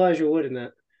Elijah Wood in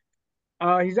that?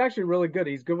 He's actually really good.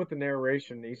 He's good with the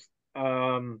narration. He's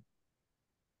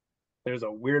there's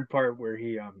a weird part where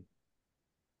he I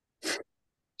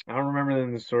don't remember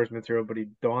in the source material, but he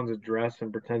dons a dress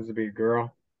and pretends to be a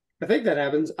girl. I think that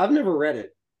happens. I've never read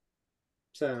it,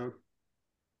 so.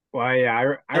 Well,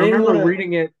 yeah, I remember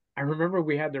reading it. I remember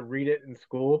we had to read it in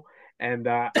school, and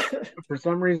for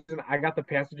some reason, I got the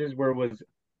passages where it was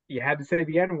you had to say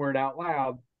the N word out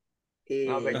loud. And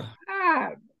I was like,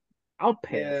 I'll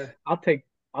pass. Yeah. I'll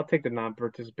take the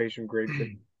non-participation grade.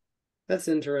 That's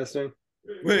interesting.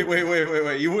 Wait.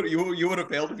 You would have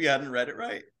failed if you hadn't read it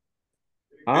right.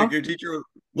 Huh? Your teacher was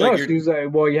no, she was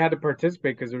like, well, you had to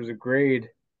participate because there was a grade,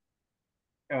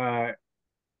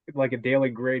 like a daily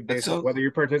grade based on whether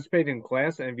you participate in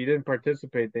class, and if you didn't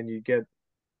participate, then you get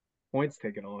points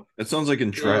taken off. That sounds like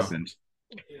entrapment.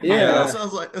 Yeah, it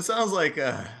sounds like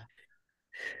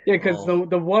yeah, because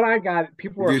the one I got,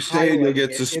 people were. If you say it, you'll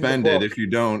get suspended. If you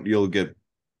don't, you'll get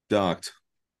docked.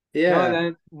 Yeah. No,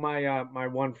 then my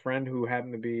one friend who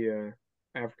happened to be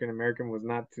African American was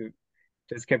not to.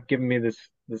 Just kept giving me this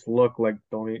look like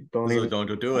don't do it. Don't you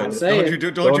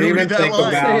read that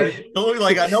line? Don't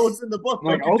like I know it's in the book.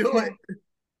 Don't you do it?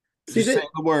 Just say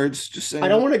the words. Just say. I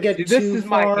don't want to get this is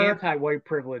my anti-white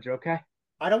privilege. Okay.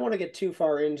 I don't want to get too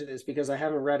far into this because I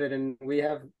haven't read it and we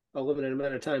have a limited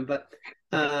amount of time. But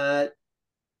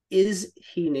is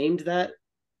he named that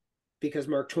because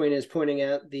Mark Twain is pointing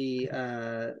out the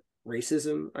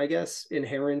racism, I guess,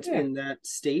 inherent in that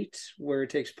state where it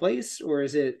takes place, or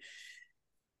is it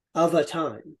of a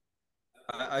time?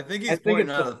 I think he's pointing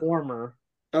out the former.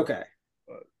 Okay,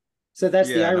 so that's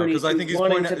the irony. Because I think he's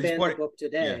wanting pointing to ban the book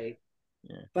today.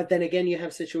 Yeah. But then again, you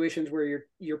have situations where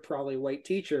your probably white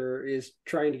teacher is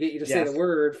trying to get you to say the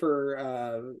word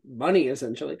for money,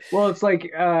 essentially. Well, it's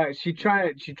like she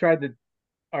tried to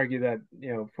argue that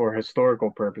for historical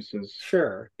purposes,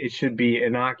 sure, it should be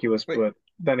innocuous, but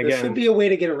then again, there should be a way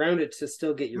to get around it to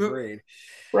still get your grade.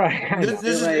 Right. This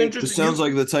is interesting. This sounds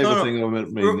like the type of thing that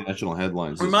would make national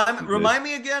headlines. Remind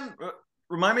me again.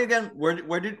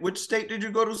 Which state did you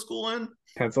go to school in?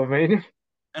 Pennsylvania.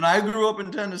 And I grew up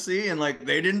in Tennessee, and like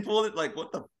they didn't pull it. Like,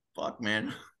 what the fuck,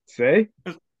 man? Say?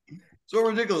 So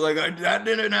ridiculous. Like that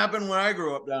didn't happen when I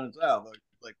grew up down in South.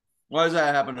 Like why is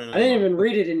that happening? I didn't even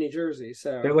read it in New Jersey.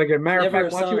 So they're like, a matter of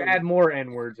fact, why don't you add more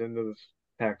N words into this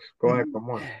text? Go ahead for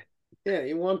more. Yeah,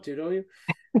 you want to, don't you?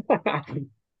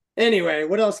 Anyway,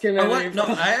 what else can I?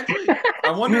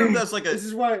 I wonder if that's like a. This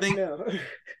is why thing. No.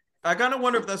 I kind of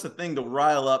wonder if that's a thing to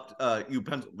rile up you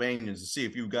Pennsylvanians to see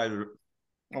if you guys are.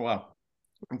 Oh wow.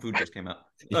 Food just came out.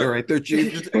 You're right there,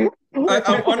 Chief.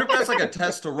 I wonder if that's like a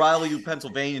test to rile you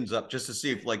Pennsylvanians up just to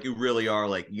see if like you really are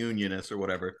like unionists or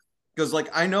whatever. Because like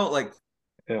I know like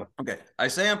okay, I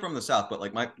say I'm from the South, but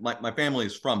like my family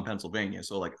is from Pennsylvania.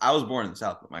 So like I was born in the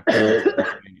South, but my family is from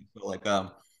Pennsylvania. So like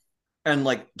and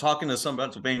like talking to some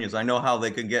Pennsylvanians, I know how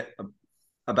they could get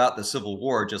about the Civil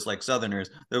War, just like Southerners.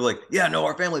 They're like, yeah, no,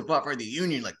 our family fought for the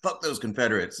Union. Like fuck those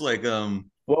Confederates. Like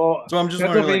well, so I'm just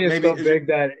wondering, like, maybe so big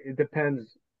that it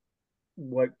depends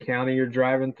what county you're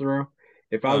driving through.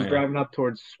 If I was driving up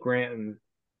towards Scranton,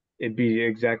 it'd be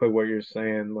exactly what you're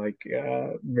saying, like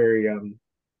very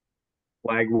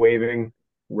flag waving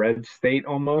red state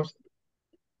almost.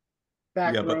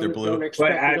 But they're blue.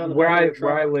 But where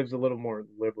I live's a little more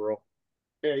liberal.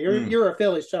 Yeah, you're a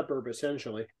Philly suburb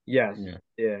essentially. Yes.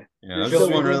 Yeah. I was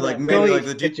just wondering, like maybe like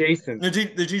adjacent. The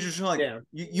teachers are like,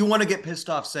 you want to get pissed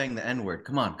off saying the N-word?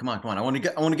 Come on. I want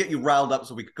to get you riled up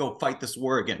so we could go fight this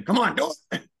war again. Come on, do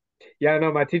it. Yeah,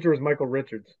 no, my teacher was Michael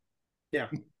Richards. Yeah.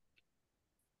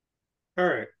 All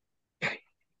right.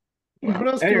 What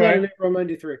else came out Anyway, in April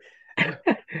 '93?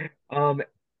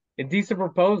 Indecent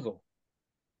Proposal,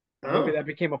 a movie Oh, that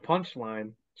became a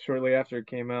punchline shortly after it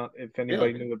came out. If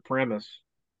anybody really? knew the premise,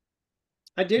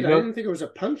 I did. you I know, didn't think it was a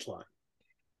punchline.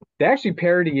 they actually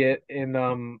parody it in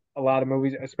a lot of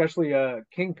movies, especially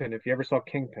Kingpin. If you ever saw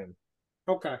Kingpin,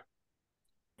 Okay,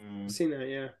 Mm. seen that.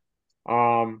 Yeah,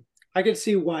 um, I could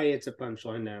see why it's a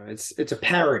punchline now. It's a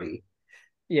parody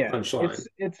yeah, punchline.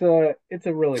 it's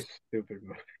a really stupid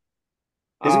movie.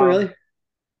 Is it Um, really?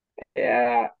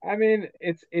 yeah, I mean,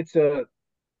 it's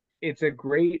a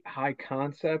great high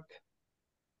concept,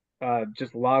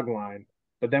 just log line.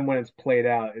 But then when it's played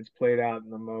out in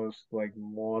the most like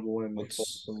maudlin, What's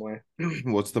fulsome way.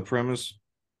 what's the premise?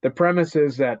 The premise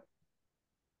is that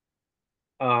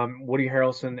Woody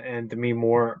Harrelson and Demi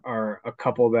Moore are a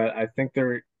couple that I think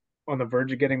they're on the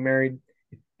verge of getting married,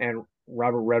 and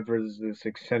Robert Redford is this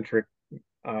eccentric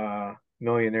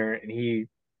millionaire, and he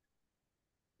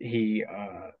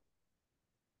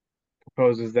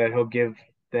proposes that he'll give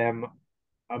them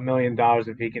 $1 million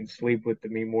if he can sleep with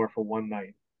Demi Moore for one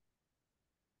night.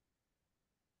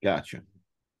 Gotcha.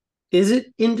 Is it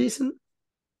indecent?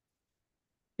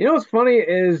 You know what's funny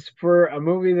is for a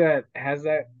movie that has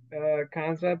that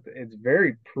concept, it's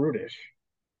very prudish.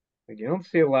 Like you don't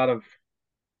see a lot of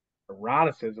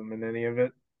eroticism in any of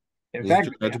it. In Does it fact,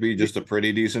 turn out to be just a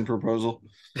pretty decent proposal?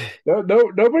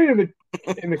 nobody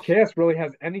in the cast really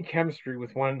has any chemistry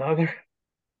with one another.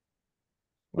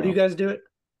 Would you guys do it?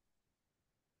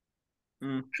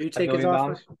 Mm. Do you $1 take his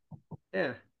million. offer?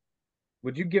 Yeah,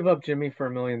 Would you give up Jimmy for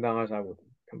 $1 million? I would.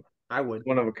 Come on, I would.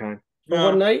 one of a kind. For Yeah.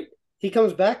 one night, he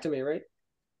comes back to me, right?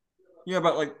 Yeah,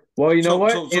 but like, Well, you know so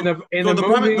what? so In so the the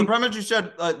movie, premise you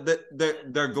said that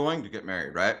they're going to get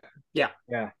married, right? Yeah.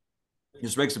 yeah,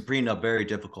 This makes a prenup very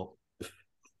difficult.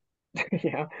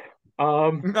 yeah.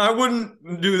 I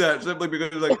wouldn't do that simply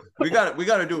because like we got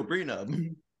to do a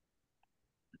prenup.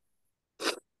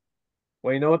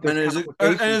 Well, you know what? There's And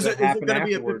complications that is it happen going to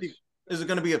be a afterwards. 50? Is it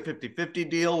going to be a 50-50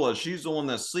 deal? Well, she's the one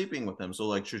that's sleeping with him, so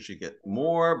like, should she get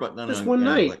more? But then Just one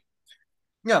again, night. like,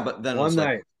 yeah, but then One it's like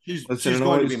night. Listen, she's it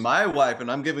going to be always my wife,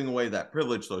 and I'm giving away that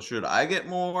privilege. So should I get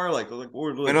more?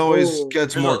 it always Oh.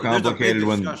 gets more there's a big complicated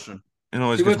when discussion. it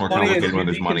always See, gets what's more funny is complicated when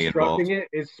there's Jimmy money involved. constructing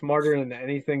it is smarter than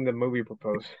anything the movie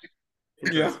proposed.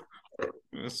 Yeah,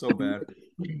 it's so bad.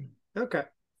 Okay.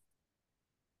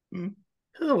 Mm.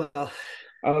 Oh well.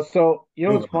 So you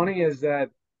know Move what's on. funny is that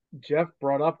Jeff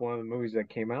brought up one of the movies that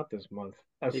came out this month,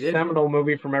 a He did. seminal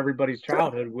movie from everybody's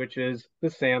childhood, which is The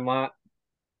Sandlot.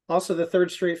 Also, the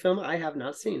third straight film I have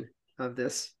not seen of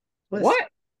this list. What?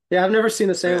 Yeah, I've never seen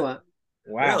The Sandlot.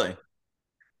 Wow. Really?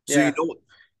 So Yeah.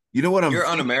 you know what I'm You're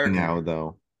thinking un-American. now,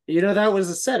 though. You know that was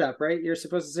a setup, right? You're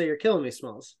supposed to say you're killing me,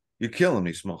 Smalls. You're killing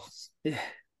me, Smalls. Yeah.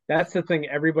 That's the thing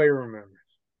everybody remembers.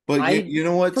 But you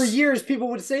know what? For years, people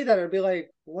would say that. I'd be like,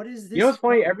 "What is this?" You know what's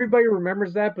funny? Everybody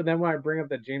remembers that, but then when I bring up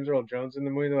that James Earl Jones in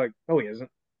the movie, they're like, "No, he isn't."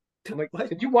 I'm like, What?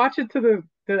 "Did you watch it to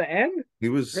the end? He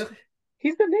was. Really?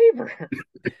 He's the neighbor."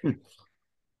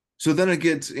 So then it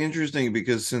gets interesting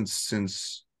because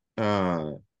since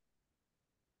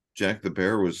Jack the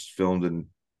Bear was filmed in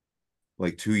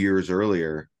like 2 years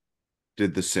earlier,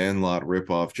 did The Sandlot rip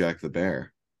off Jack the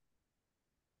Bear?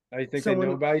 Oh, you think they Someone-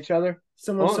 know about each other?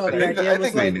 Someone Hold on saw a the second. idea I and was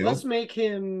think they like, knew. "Let's make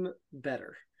him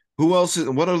better." Who else?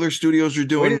 What other studios are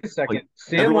doing? Wait a second. like,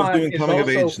 everyone's Sandlot doing is coming of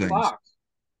also age things. Fox.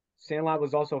 Sandlot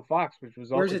was also Fox, which was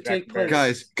Where also does it Jack take the Bear.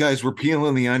 place? Guys, we're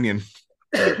peeling the onion.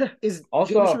 Is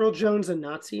Also- James Earl Jones a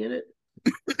Nazi in it?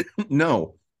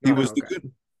 No, he Oh, was the okay.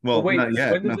 good. Well, But wait, not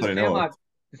yet. when did Not the that I know of. Sandlot?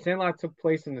 The Sandlot took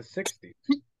place in the 60s.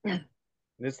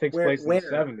 This takes Where- place in where? the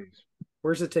 70s.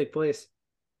 Where does it take place?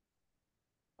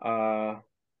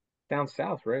 Down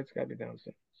south, right? It's got to be down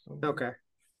south. Okay,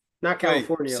 not Wait,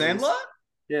 California. at least. Sandlot?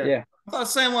 Yeah. Yeah. I thought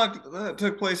Sandlot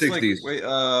took place 60s. like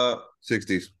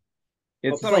 60s.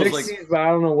 It's I thought it was 60s, but I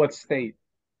don't know what state.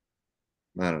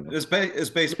 I don't know. it's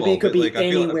baseball. Maybe it could but, be like,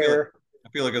 anywhere. I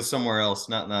feel like it's somewhere else,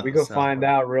 not We the go South. find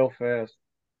out real fast.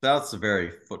 That's a very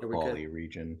we football-y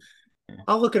region.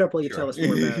 I'll look it up while you Sure. tell us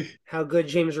more about how good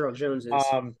James Earl Jones is.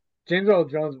 James Earl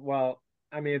Jones. Well,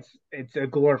 I mean, it's a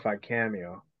glorified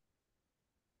cameo.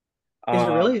 Is it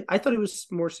really? I thought he was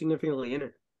more significantly in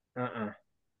it.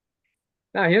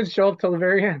 No, he didn't show up till the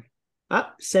very end.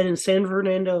 Set in San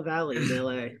Fernando Valley in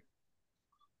LA.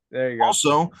 There you go.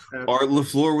 Also, Uh, Art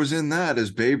LaFleur was in that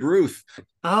as Babe Ruth.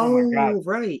 Oh, my God.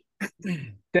 right.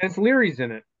 Dennis Leary's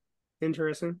in it.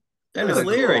 Interesting. Dennis Oh,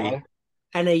 Leary.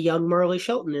 And a young Marley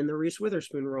Shelton in the Reese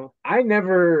Witherspoon role. I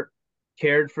never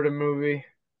cared for the movie.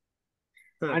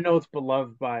 I know it's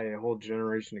beloved by a whole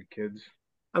generation of kids.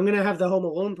 I'm gonna have the Home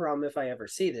Alone problem if I ever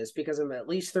see this because I'm at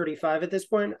least 35 at this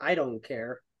point. I don't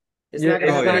care. It's not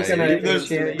gonna it's have not any gonna significance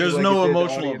to enchant me. you There's like no it did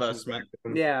emotional audiences investment. back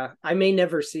then. Yeah, I may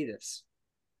never see this.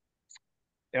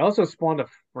 It also spawned a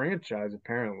franchise,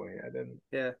 apparently. I didn't.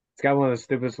 Yeah. It's got one of the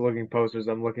stupidest looking posters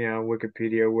I'm looking at on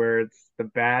Wikipedia where it's the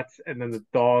bats and then the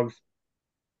dogs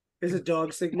Is a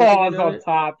dog significant paws on on it?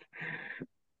 top.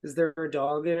 Is there a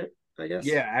dog in it? I guess.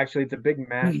 Yeah, actually, it's a big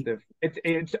mastiff. It's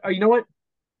you know what?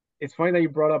 It's funny that you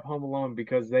brought up Home Alone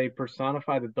because they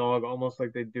personify the dog almost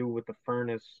like they do with the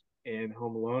furnace in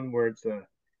Home Alone, where it's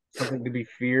something to be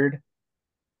feared.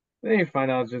 Then you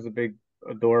find out it's just a big,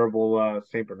 adorable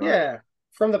Saint Bernard. Yeah.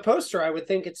 From the poster, I would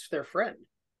think it's their friend.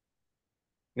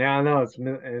 Yeah, I know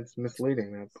it's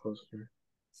misleading, that poster.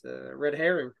 It's a red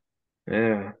herring.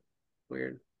 Yeah,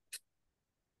 Weird.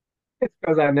 it's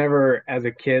because I never, as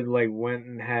a kid, like went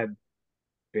and had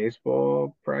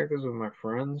baseball practice with my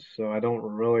friends, so I don't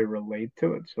really relate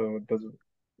to it. So it doesn't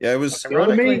Yeah, it was appeal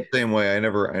to me. Ironically, same way. I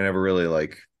never really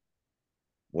like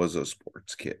was a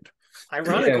sports kid.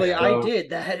 ironically, Yeah, I so did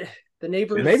that. The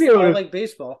neighbors maybe it all would. like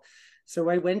baseball, so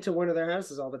I went to one of their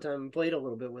houses all the time and played a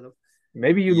little bit with them.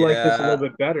 Maybe you'd like this a little Yeah.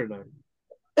 bit better then.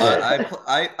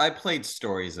 I played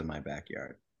stories in my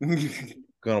backyard.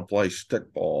 Gonna play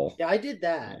stickball. Yeah, I did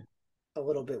that a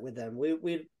little bit with them.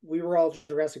 We were all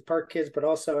Jurassic Park kids, but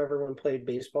also everyone played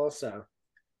baseball. So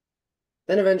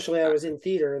then eventually I was in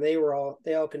theater, and they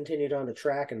all continued on to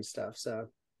track and stuff. So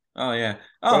Oh yeah.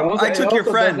 But Oh, also, I it took your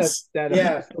also does friends. that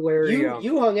Yeah, ancillary.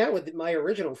 you hung out with my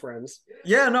original friends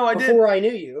Yeah, no, I did. before I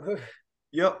knew you.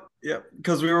 Yep.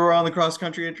 Because we were on the cross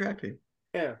country and track team.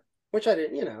 Yeah, which I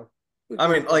didn't. We I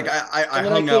mean, grew up like on. I And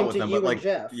then I hung came out with to them, you but and like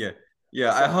Jeff. yeah. So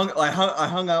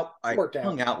I worked out.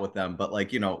 hung out with them, but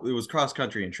like, it was cross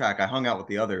country and track. I hung out with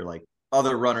the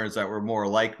other runners that were more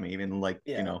like me, even like,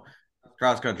 Yeah.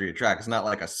 cross country and track. It's not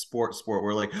like a sport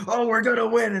where like, oh, we're gonna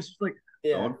win. It's just like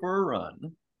Yeah, going for a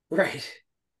run. right.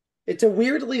 It's a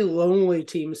weirdly lonely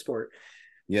team sport.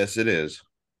 Yes, it is.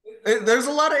 There's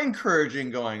a lot of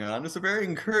encouraging going on. It's a very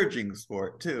encouraging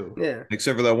sport too. Yeah.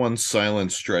 Except for that one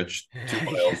silent stretch 2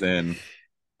 miles in.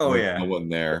 Oh when yeah. no one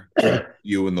there.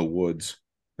 You in the woods,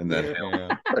 and then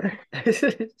Yeah.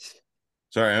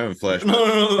 sorry, I haven't flashed.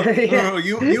 No.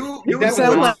 You You in the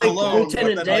sound woods like alone,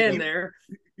 Lieutenant but then Dan like there.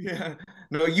 yeah.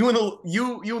 No, you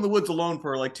in the woods alone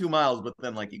for like 2 miles, but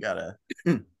then like you gotta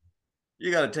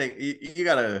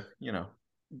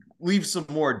leave some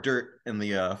more dirt in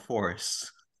the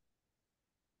forest.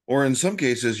 Or in some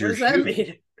cases, What your does that shoe.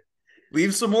 mean?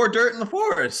 Leave some more dirt in the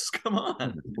forest. Come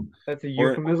on. That's a Or-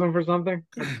 euphemism for something.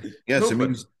 Yes, it Nope.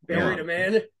 means. Buried a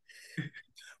man.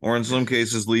 Or in some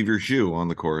cases, leave your shoe on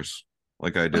the course,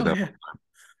 like I did Oh, that. yeah.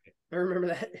 I remember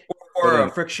that. Or But,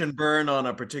 a friction burn on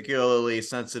a particularly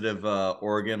sensitive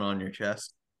organ on your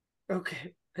chest.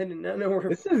 Okay. I did not know where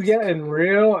This is getting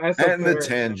real And the esoteric.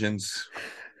 tangents.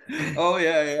 Oh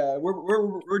yeah. We're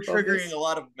triggering Focus. a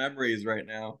lot of memories right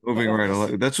now. Moving right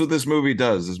along. That's what this movie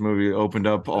does. This movie opened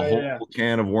up a whole yeah.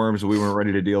 can of worms that we weren't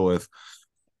ready to deal with.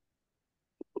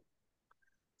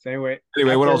 So anyway,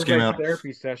 Anyway, what after else came everybody's out?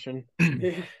 Therapy session.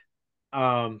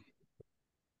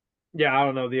 Yeah, I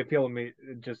don't know. The appeal of me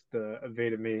just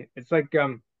evaded me. It's like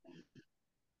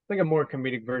a more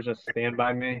comedic version of Stand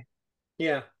By Me.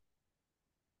 Yeah.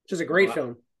 Which is a great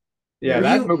film. Yeah, Were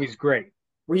that you- movie's great.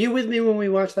 Were you with me when we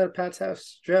watched that at Pat's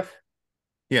house, Jeff?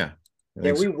 Yeah. I Yeah,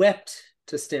 think we so. wept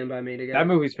to Stand By Me together. That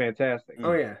movie's fantastic.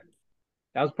 Oh yeah.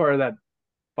 That was part of that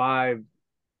 5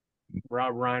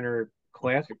 Rob Reiner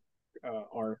classic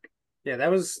arc. Yeah,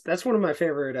 that's one of my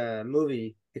favorite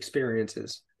movie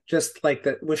experiences. Just like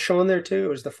that was Sean there too. It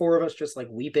was the four of us just like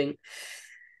weeping,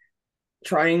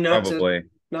 trying not Probably.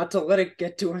 to let it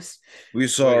get to us. We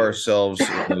saw ourselves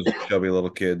as those chubby little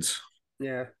kids.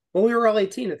 Yeah. Well, we were all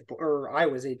 18 or I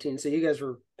was 18, so you guys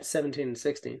were 17 and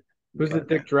 16. Who's the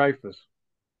Dick Dreyfus?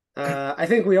 I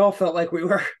think we all felt like we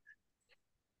were.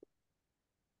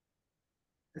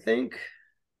 I think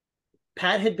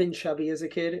Pat had been chubby as a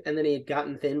kid, and then he had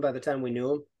gotten thin by the time we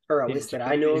knew him, or at least that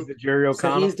I knew He's him. the Jerry So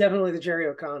O'Connell. he's definitely the Jerry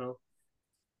O'Connell.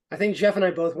 I think Jeff and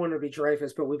I both wanted to be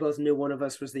Dreyfus, but we both knew one of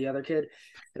us was the other kid.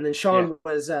 And then Sean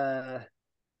was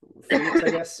Phoenix, I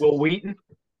guess. Will Wheaton.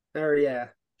 Or yeah.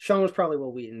 Sean was probably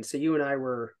Will Wheaton. So you and I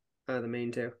were the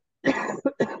main two.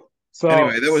 So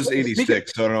Anyway, that was speaking-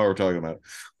 86, so I don't know what we're talking about.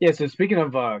 Yeah, so speaking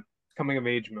of coming of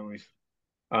age movies,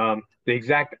 the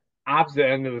exact opposite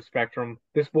end of the spectrum,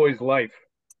 This Boy's Life.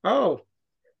 Oh.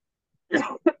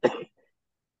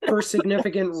 First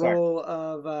significant Sorry. role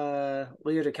of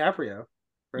Leo DiCaprio.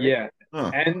 Right? Yeah.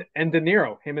 Huh. And De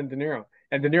Niro, him and De Niro.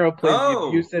 And De Niro plays the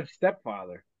abusive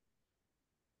stepfather.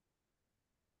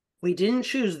 we didn't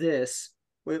choose this.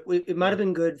 It might have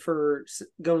been good for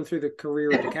going through the career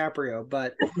of DiCaprio,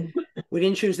 but we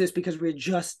didn't choose this because we had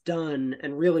just done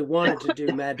and really wanted to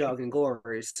do Mad Dog and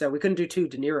Glory. So we couldn't do two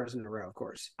De Niro's in a row, of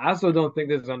course. I also don't think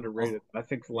this is underrated. I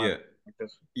think a lot Yeah. like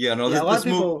this. Yeah, no, Yeah, a lot of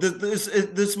people-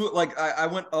 this movie, like I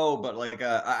went, oh, but like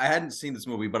I hadn't seen this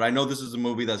movie, but I know this is a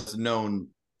movie that's known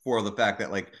for the fact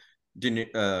that like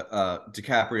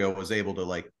DiCaprio was able to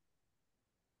like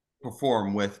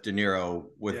perform with De Niro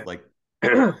with like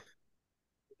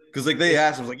because like they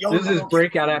asked him like, yo, This is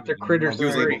breakout after Critters he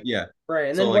was 3. able, yeah, Right,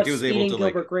 and So, then like, what's he was able Eating to,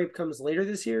 Gilbert like- Grape comes later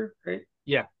this year, right?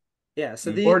 Yeah. Yeah,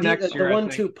 so Or next year, the I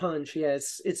 1-2 think. punch, yeah,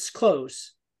 it's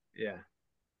close. Yeah.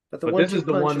 But the But 1-2 this is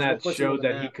the punch one what that puts him on showed the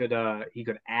that map. he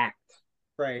could act.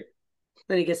 Right.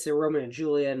 Then he gets to Romeo and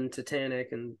Juliet and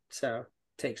Titanic, and so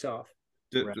takes off.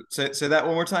 Right. Say that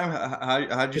one more time.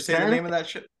 How did you say the Titanic? name of that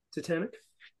shit? Titanic?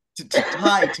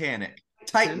 Titanic,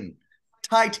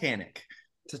 Titanic.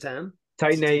 Titan?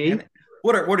 Titan AE. Titanic.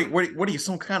 What are you,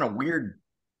 some kind of weird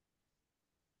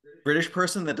British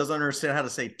person that doesn't understand how to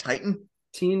say Titan?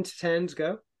 Teen Titans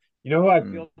Go? You know who I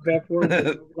feel bad for?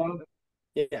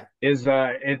 Yeah. Is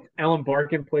Ellen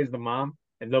Barkin plays the mom,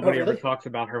 and nobody Oh, ever really? talks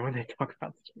about her when they talk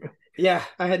about this movie. Yeah,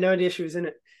 I had no idea she was in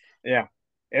it. Yeah,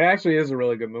 it actually is a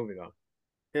really good movie though.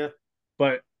 Yeah.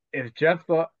 But if Jeff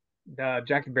thought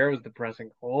Jackie Bear was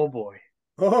depressing, oh boy.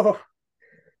 Oh,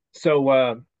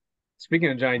 So speaking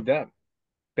of Johnny Depp,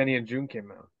 Benny and June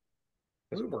came out.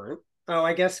 we weren't. Oh,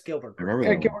 I guess Gilbert. I remember Yeah,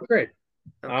 that it one. was great.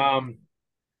 Okay.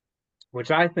 Which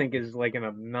I think is like an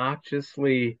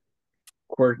obnoxiously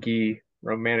quirky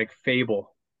romantic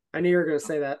fable. I knew you were going to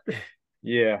say that.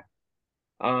 Yeah.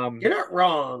 You're not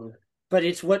wrong, but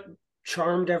it's what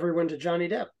charmed everyone to Johnny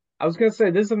Depp. I was gonna say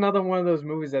this is another one of those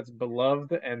movies that's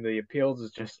beloved and the appeals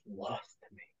is just lost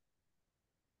to me.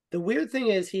 The weird thing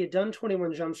is he had done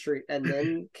 21 Jump Street and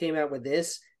then came out with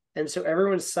this, and so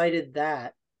everyone cited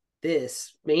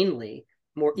this mainly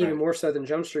even more so than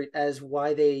Jump Street as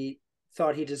why they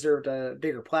thought he deserved a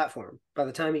bigger platform. By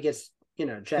the time he gets,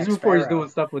 Jack This is before Sparrow, he's doing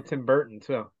stuff with Tim Burton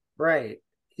too. right?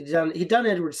 He'd done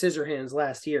Edward Scissorhands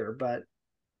last year, but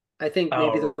I think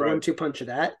maybe the right. 1-2 punch of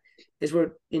that is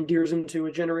what endears him to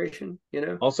a generation.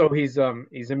 Also, he's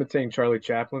imitating Charlie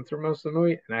Chaplin through most of the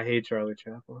movie, and I hate Charlie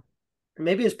Chaplin.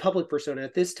 Maybe his public persona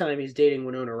at this time he's dating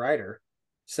Winona Ryder,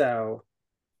 so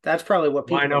that's probably what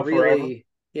people Wino are really. forever.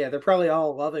 Yeah, they're probably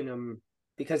all loving him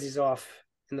because he's off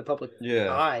in the public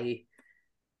eye.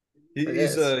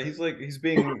 He's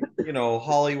being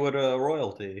Hollywood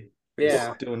royalty. Yeah,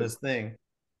 He's doing his thing.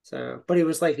 So, but he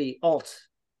was like the alt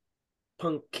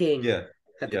punk king. Yeah,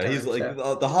 at the time, he's like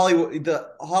so. the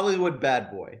Hollywood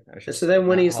bad boy. So then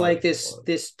when he's like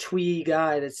this twee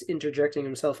guy that's interjecting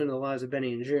himself into the lives of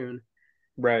Benny and June.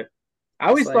 Right. I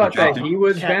always like thought that he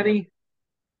was Catman. Benny.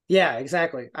 Yeah,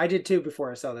 exactly. I did too before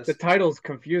I saw this. The title's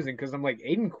confusing because I'm like,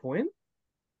 Aiden Quinn?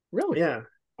 Really? Yeah.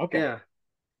 Okay. Yeah.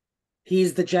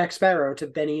 He's the Jack Sparrow to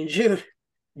Benny and June.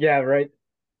 Yeah, right.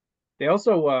 They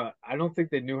also I don't think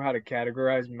they knew how to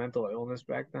categorize mental illness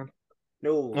back then.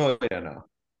 No. Oh yeah, no.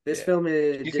 This film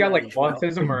is. He's got like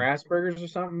autism or Asperger's or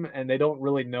something, and they don't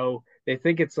really know. They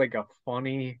think it's like a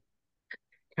funny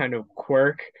kind of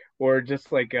quirk or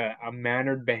just like a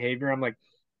mannered behavior. I'm like,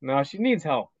 no, she needs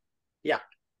help. Yeah.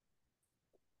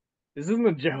 This isn't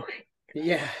a joke.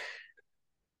 Yeah.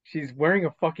 She's wearing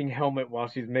a fucking helmet while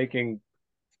she's making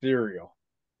cereal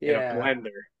in a blender.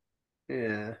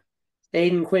 Yeah.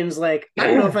 Aiden Quinn's like, I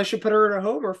don't know if I should put her at a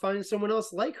home or find someone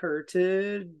else like her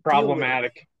to.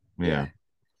 Problematic. Yeah.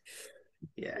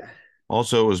 Yeah.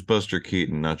 Also, it was Buster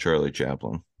Keaton, not Charlie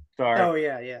Chaplin. Sorry. Oh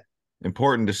yeah.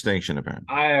 Important distinction, apparently.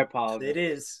 I apologize. It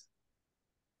is.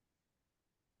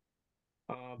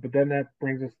 But then that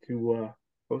brings us to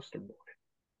Poster Boy.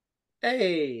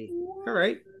 Hey. All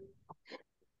right.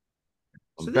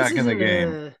 I'm back in the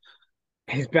game.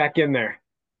 He's back in there.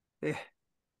 Yeah.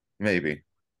 Maybe.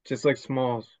 Just like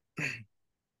Smalls.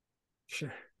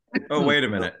 Sure. Oh, wait a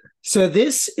minute. So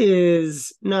this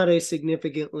is not a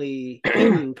significantly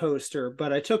hidden poster,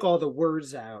 but I took all the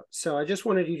words out. So I just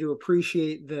wanted you to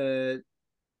appreciate the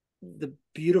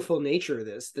beautiful nature of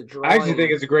this. The drawing. I actually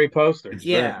think it's a great poster.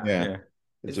 Yeah.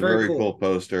 It's It's a very very cool cool.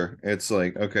 poster. It's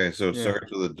like, okay, so it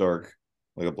starts with a dark,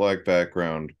 like a black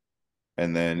background,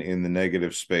 and then in the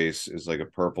negative space is like a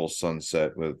purple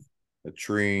sunset with a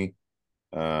tree,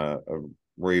 a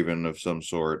raven of some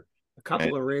sort. A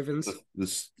couple of ravens.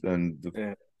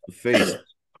 The face.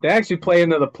 They actually play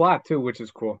into the plot too, which is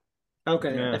cool.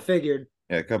 Okay, Yeah. I figured.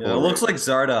 Yeah, a couple Yeah, it of looks like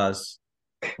Zardoz.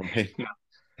 right?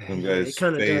 Some Yeah, guy's it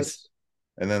kind of face. does.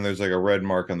 And then there's like a red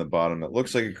mark on the bottom that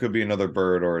looks like it could be another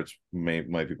bird or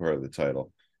might be part of the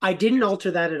title. I didn't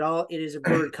alter that at all. It is a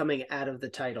bird coming out of the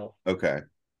title. Okay,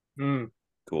 Mm.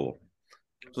 cool.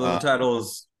 So the title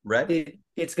is red?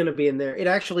 It's going to be in there. It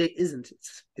actually isn't.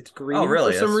 It's green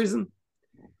really? for some reason.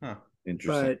 Huh.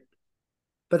 Interesting.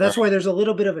 But that's why there's a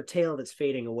little bit of a tail that's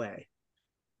fading away.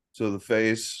 So the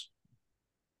face,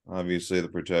 obviously the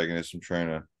protagonist.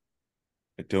 I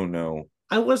don't know.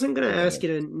 I wasn't going to ask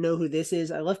you to know who this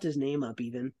is. I left his name up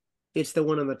even. It's the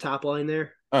one on the top line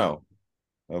there. Oh,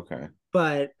 okay.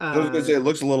 But I was gonna say it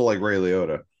looks a little like Ray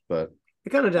Liotta, but it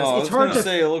kind of does. Oh, It's hard to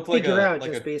say it looked figure like out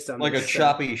just based on like a this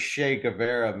choppy Shea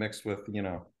Guevara mixed with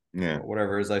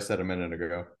whatever as I said a minute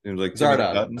ago. Seems like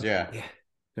Zardoz, yeah.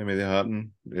 Timothy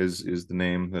Hutton is the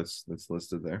name that's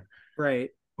listed there.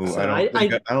 Right. Ooh, So I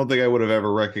don't think I would have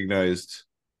ever recognized.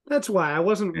 That's why I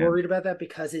wasn't worried about that,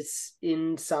 because it's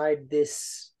inside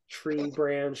this tree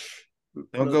branch.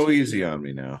 Don't go easy on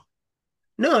me now.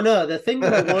 No. The thing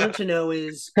that I wanted to know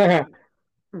is,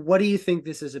 what do you think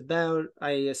this is about?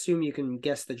 I assume you can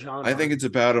guess the genre. I think it's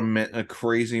about a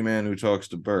crazy man who talks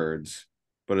to birds,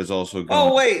 but is also going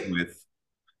Oh wait, with.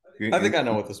 I think I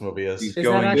know what this movie is. Is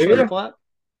that actually the plot?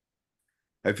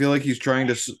 I feel like he's trying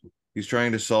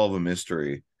to solve a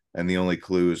mystery, and the only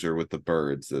clues are with the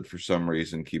birds that for some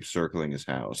reason keep circling his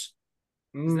house.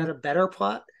 Is that a better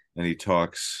plot? And he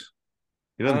talks.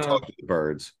 He doesn't talk to the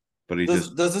birds, but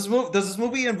does this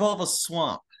movie involve a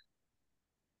swamp?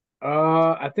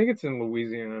 I think it's in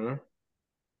Louisiana.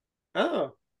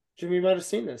 Oh, Jimmy might have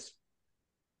seen this.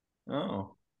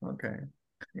 Oh, okay.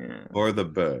 Yeah. Or the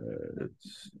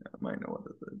birds. I might know what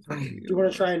it is. Do you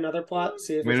want to try another plot?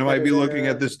 See if I might be looking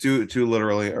at this too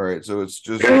literally. All right, so it's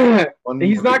just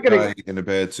he's not gonna in a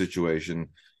bad situation.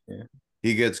 Yeah.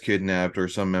 He gets kidnapped, or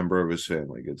some member of his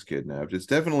family gets kidnapped. It's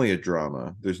definitely a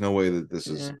drama. There's no way that this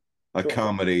is a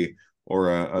comedy or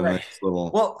a nice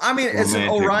little. Well, I mean, it's an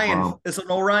Orion. Bomb. It's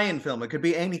an Orion film. It could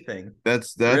be anything.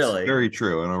 That's really very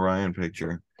true. An Orion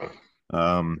picture.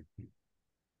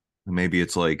 Maybe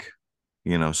it's like,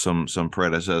 some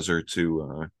predecessor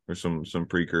to or some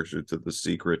precursor to The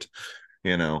Secret.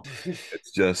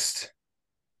 It's just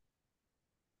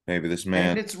maybe this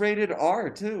man. And it's rated R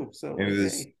too. So maybe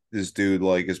this dude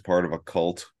is part of a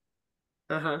cult.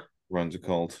 Runs a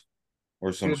cult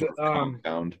or some sort of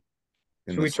compound.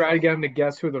 Should we try to get him to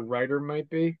guess who the writer might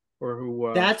be, or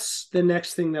who? That's the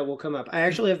next thing that will come up. I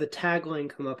actually have the tagline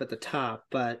come up at the top,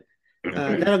 but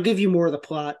that'll give you more of the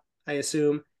plot, I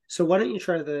assume. So why don't you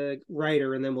try the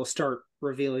writer, and then we'll start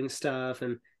revealing stuff,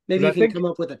 and maybe you can come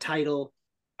up with a title.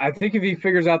 I think if he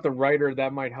figures out the writer,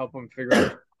 that might help him figure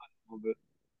out a little bit.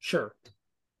 Sure.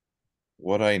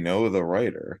 What I know the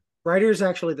writer. Writer is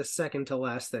actually the second to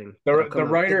last thing. The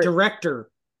writer, the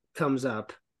director comes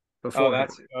up before. Oh,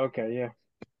 that's okay, yeah.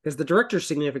 Because the director's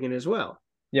significant as well.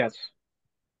 Yes.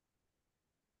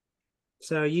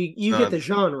 So you get the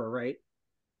genre, right?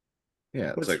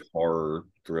 Yeah, it's like horror,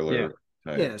 thriller.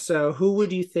 Yeah, so who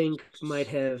would you think might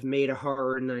have made a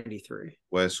horror in '93?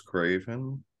 Wes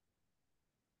Craven.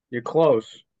 You're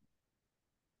close.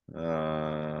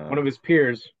 One of his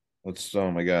peers.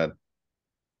 Oh my God.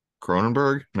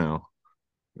 Cronenberg? No.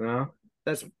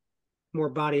 That's more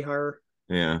body horror.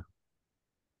 Yeah.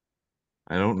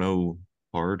 I don't know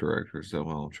horror directors that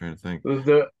well. I'm trying to think.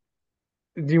 Do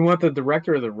you want the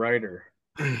director or the writer?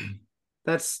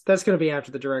 That's going to be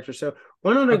after the director. So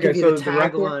why don't I give you the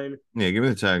tagline? Yeah, give me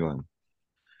the tagline.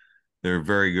 There are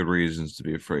very good reasons to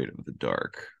be afraid of the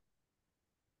dark.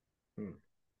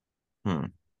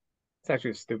 It's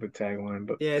actually a stupid tagline,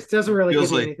 but yeah, it doesn't really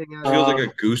give you anything else. Feels like a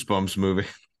Goosebumps movie.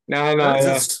 No.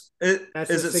 Is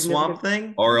it Swamp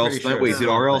Thing? R.L. Stein. Wait, did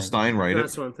R.L. Stein write it?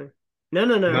 Not Swamp Thing.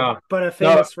 No. But a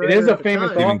famous. It is a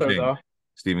famous author, though.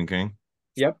 Stephen King.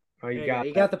 Yep. Oh,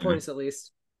 you got the points at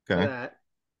least. Okay. For that.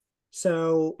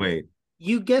 So wait,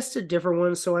 you guessed a different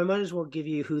one, so I might as well give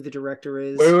you who the director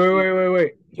is.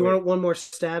 Wait. You want one more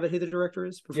stab at who the director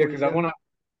is? Yeah, because I want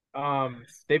to.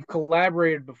 They've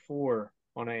collaborated before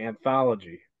on an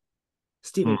anthology.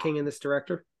 Stephen King and this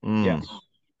director. Yes.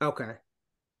 Okay.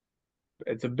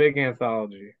 It's a big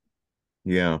anthology.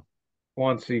 Yeah.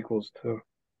 One sequels too.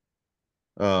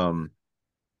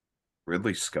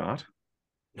 Ridley Scott?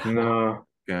 No.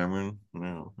 Cameron?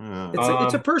 No.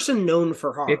 It's a person known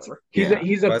for horror.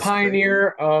 He's a pioneer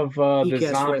of the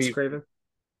zombie.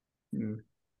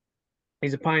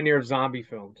 He's a pioneer of zombie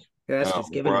films. Yeah, that's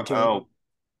just giving it to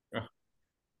him.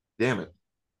 Damn it.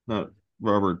 No,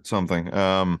 Robert something.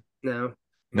 No,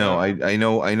 I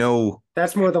know.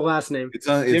 That's more the last name. It's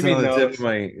on the tip of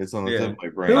my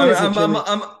brain.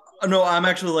 I'm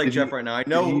actually like Jeff right now. I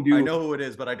know who it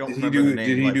is, but I don't remember the name.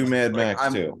 Did he do Mad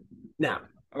Max too? No.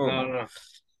 No.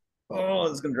 Oh,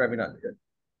 this is gonna drive me nuts.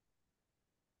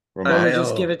 Well, we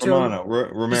just give it to him.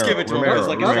 Romero. Just give it to him. Romero. It's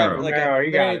like Romero. Romero,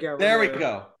 you There got you it. go. There we Romero.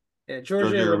 go. Yeah,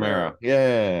 Giorgio Romero.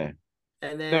 Yeah.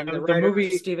 And then No, the the writer movie-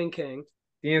 was Stephen King.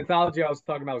 The anthology I was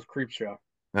talking about was Creepshow.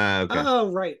 Okay.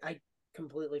 Oh, right. I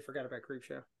completely forgot about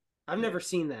Creepshow. I've never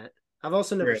seen that. I've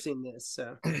also never Right. seen this.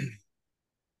 So,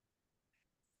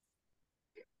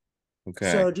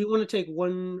 Okay. so do you want to take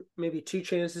one, maybe two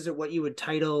chances at what you would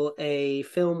title a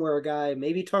film where a guy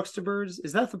maybe talks to birds?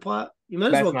 Is that the plot? You might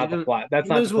as That's well not give the him. plot. That's you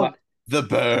might not as the well- plot. The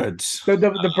birds.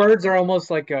 The birds are almost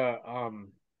like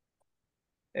an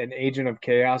agent of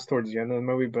chaos towards the end of the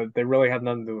movie, but they really have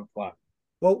nothing to do with plot.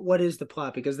 What is the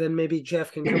plot? Because then maybe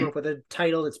Jeff can come up with a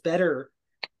title that's better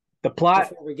The plot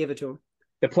before we give it to him.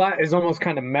 the plot is almost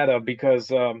kind of meta because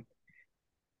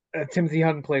Timothy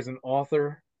Hutton plays an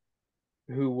author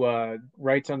who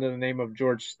writes under the name of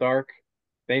George Stark.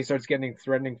 Then he starts getting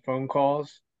threatening phone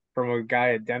calls from a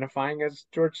guy identifying as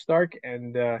George Stark,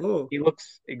 and Oh, he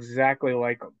looks exactly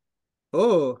like him.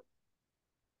 oh,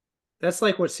 that's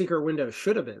like what Secret Window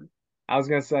should have been. I was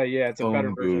gonna say, yeah, it's a better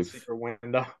Phone version of booth. Secret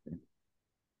Window.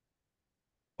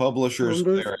 Publishers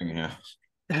Phone booth?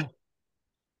 clearinghouse.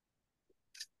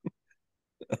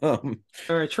 All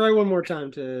right, try one more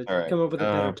time to All right, come up with a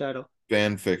better title.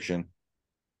 fan fiction.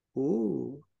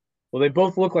 Ooh, Well, they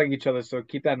both look like each other, so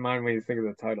keep that in mind when you think of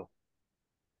the title.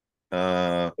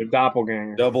 They're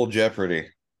doppelgangers. Double Jeopardy.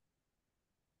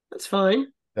 that's fine.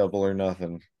 Double or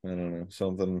nothing. I don't know.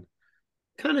 Something.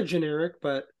 Kind of generic,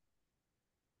 but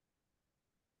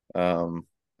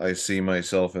I see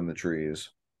myself in the trees.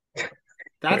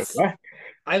 that's What?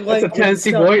 I That's like a when Tennessee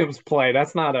stuff- Williams play.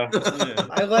 That's not a.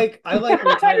 I like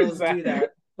when titles that? do that.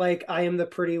 Like I am the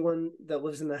pretty one that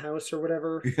lives in the house or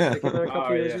whatever. Yeah. That came out a couple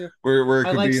Oh, years yeah. ago. Where it I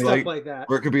could like be stuff like that.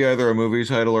 where it could be either a movie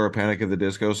title or a Panic at the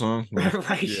Disco song.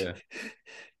 Right.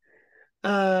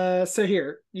 Yeah. So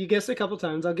here, you guessed a couple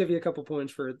times. I'll give you a couple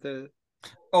points for the.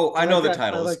 Oh, I I know like the that.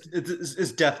 title. I like-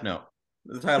 It's Death Note.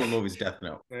 The title of the movie is Death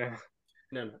Note. Yeah.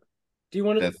 No. Do you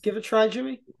want to Death- give it a try,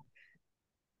 Jimmy?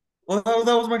 Well,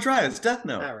 that was my try. It's Death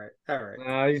Note. All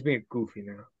right. He's being goofy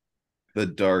now. The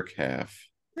Dark Half.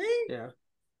 Yeah.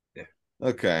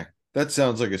 Okay, that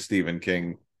sounds like a Stephen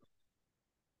King.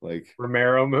 Like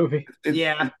Romero movie.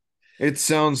 Yeah. it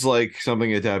sounds like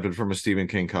something adapted from a Stephen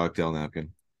King cocktail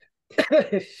napkin.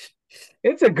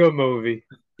 It's a good movie.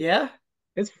 Yeah.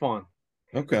 It's fun.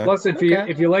 Okay, Plus, if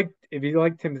Okay. you like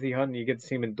Timothy Hutton, you get to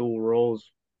see him in dual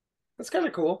roles. That's kind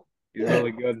of cool. He's Yeah.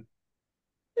 really good.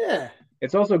 Yeah.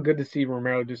 It's also good to see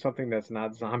Romero do something that's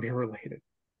not zombie related.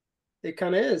 It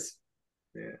kind of is.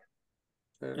 Yeah.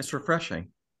 It's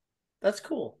refreshing. That's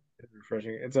cool. It's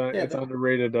refreshing. It's that-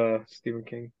 underrated Stephen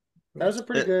King. That was a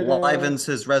pretty It good. livens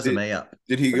his resume up.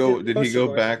 did he Pretty go? good Did he poster go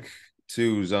boy. back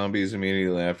to zombies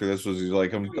immediately after this? Was he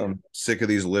like, I'm sick of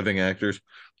these living actors?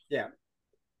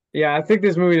 Yeah, I think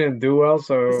this movie didn't do well,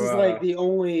 so This is like the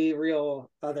only real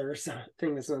other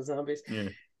thing that's not zombies. Yeah.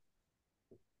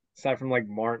 aside from like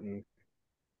Martin.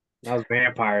 That was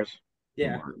vampires.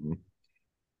 Yeah. Martin.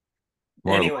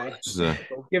 Anyway.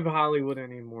 Don't give Hollywood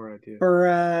any more ideas.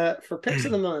 For picks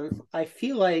of the month, I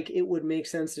feel like it would make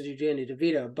sense to do Danny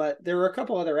DeVito, but there are a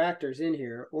couple other actors in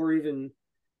here, or even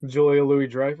Julia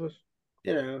Louis-Dreyfus.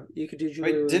 you could do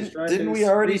Julia Wait, Louis-Dreyfus, didn't we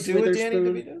already Reese do a Danny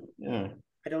Witherspoon. DeVito? Yeah.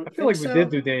 I don't. I feel like think we so. did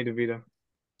do Danny DeVito.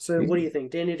 So what do you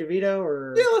think, Danny DeVito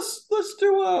or? Yeah, let's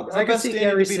do I our could best see Danny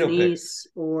Gary DeVito pick. Sinise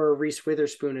or Reese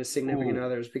Witherspoon as significant Ooh.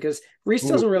 others because Reese Ooh.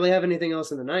 doesn't really have anything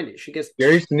else in the '90s. She gets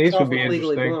Gary Sinise off would be with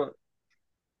Legally interesting. Blonde.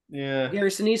 Yeah. Gary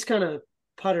Sinise kind of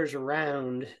putters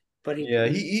around, but Yeah,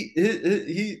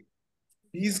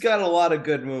 he's got a lot of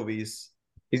good movies.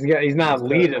 He's not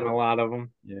leading a lot of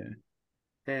them. Yeah.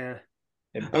 yeah.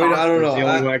 And I mean, I don't Imposter's know. the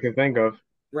only one I can think of.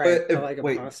 Right. But I like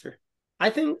wait. Imposter. I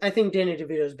think Danny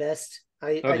DeVito's best.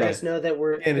 I Okay. just know that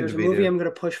Danny there's a DeVito. movie I'm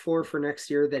going to push for next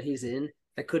year that he's in.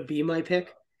 That could be my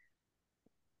pick.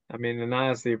 I mean, and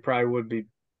honestly, it probably would be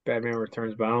Batman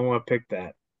Returns, but I don't want to pick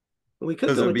that. We could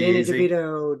 'Cause go it'd with be Danny easy.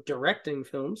 DeVito directing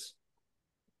films.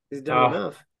 He's done Oh.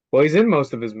 enough. Well, he's in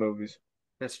most of his movies.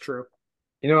 That's true.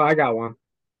 You know, I got one.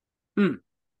 Hmm.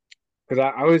 Because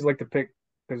I always like to pick,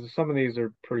 because some of these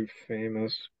are pretty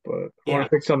famous, but I Yeah. want to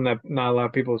pick something that not a lot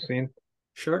of people have seen.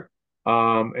 Sure.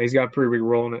 He's got a pretty big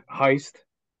role in it. Heist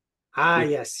Ah, With-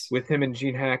 yes. with him and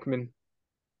Gene Hackman.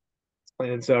 And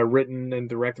it's written and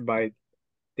directed by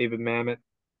David Mamet.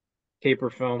 Caper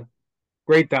film.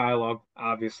 Great dialogue,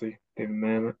 obviously, David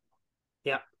Mamet.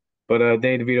 Yeah. But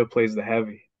Danny DeVito plays the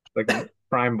heavy, like a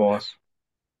crime boss.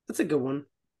 That's a good one.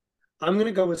 I'm going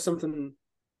to go with something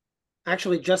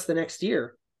actually just the next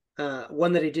year.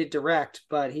 One that he did direct,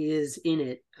 but he is in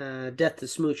it. Death to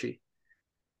Smoochie.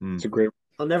 It's a great.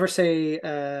 I'll never say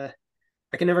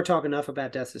I can never talk enough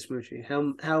about Death to Smoochie.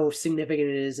 How significant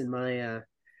it is in my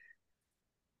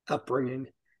upbringing.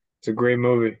 It's a great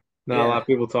movie. Not a lot of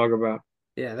people talk about.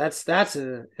 Yeah, that's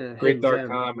a Great dark gem.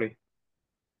 comedy.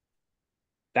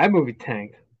 That movie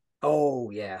tanked. Oh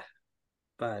yeah,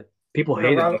 but people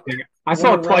hated that thing. I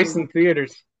saw it twice in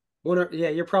theaters.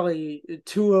 You're probably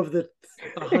 2 of the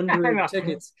 100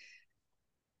 tickets.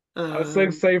 I was so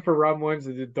excited for Rob Williams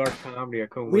to do dark comedy. I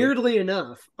couldn't weirdly wait.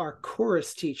 enough, our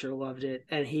chorus teacher loved it,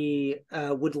 and he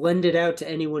would lend it out to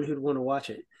anyone who'd want to watch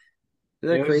it.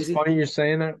 Isn't that crazy? It's funny you're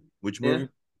saying that. Which movie?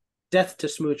 Death to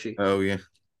Smoochie. Oh yeah,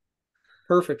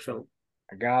 perfect film.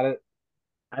 I got it.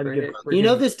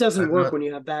 This doesn't work when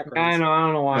you have backgrounds. I know. I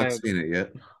don't know why. I haven't seen it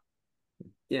yet.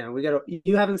 Yeah, we got to.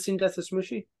 You haven't seen Death to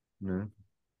Smoochie? No.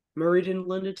 Murray didn't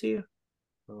lend it to you?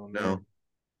 Oh, no.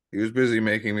 He was busy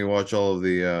making me watch all of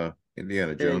the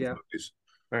Indiana Jones movies.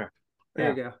 There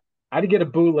you go. I had to get a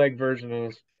bootleg version of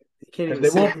this. Because they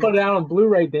won't put it out on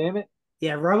Blu-ray, damn it.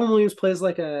 Yeah, Robin Williams plays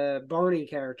like a Barney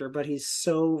character, but he's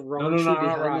so raunchy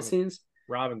behind the scenes.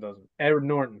 Robin doesn't. Edward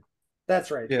Norton.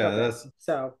 That's right. Yeah,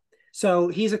 okay. So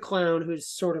he's a clown who's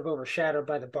sort of overshadowed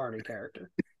by the Barney character.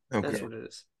 Okay. That's what it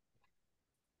is.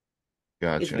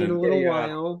 Gotcha. It's been a little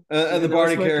while. And the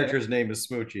Barney character's name is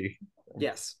Smoochie.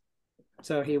 Yes.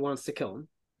 So he wants to kill him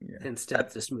instead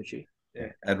of the Smoochie.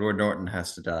 Yeah. Edward Norton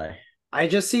has to die. I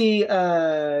just see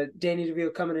Danny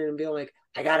DeVito coming in and being like,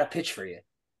 I got a pitch for you.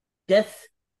 Death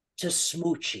to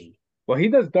Smoochie. Well, he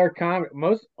does dark comedy.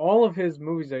 All of his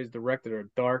movies that he's directed are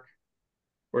dark,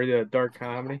 or the dark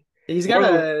comedy. He's got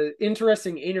an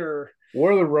interesting inner.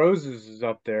 War of the Roses is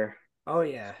up there. Oh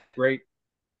yeah, great.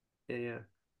 Yeah.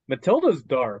 Matilda's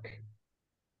dark.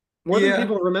 More than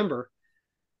people remember.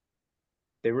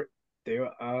 I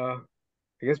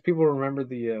guess people remember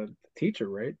the teacher,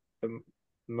 right? The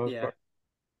most part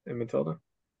in Matilda.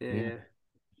 Yeah.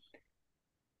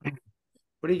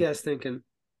 What are you guys thinking?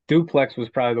 Duplex was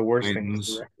probably the worst thing.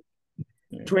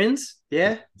 Twins?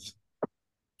 Yeah.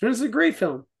 Twins is a great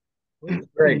film.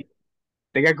 Great.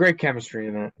 They got great chemistry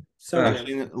in that. So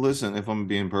listen, if I'm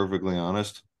being perfectly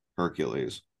honest,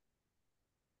 Hercules.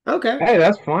 Okay. Hey,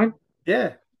 that's fine.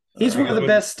 Yeah. He's one of the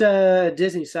best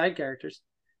Disney side characters.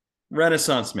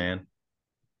 Renaissance man.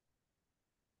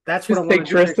 That's what I want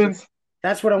to do.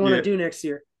 That's what I want to do next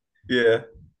year. Yeah.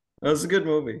 That was a good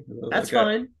movie. That's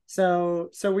fine. So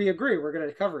we agree we're going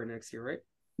to cover it next year, right?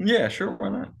 Yeah, sure. Why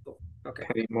not? Okay.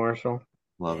 Penny Marshall.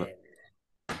 Love it.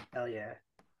 Hell yeah.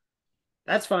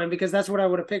 That's fine because that's what I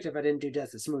would have picked if I didn't do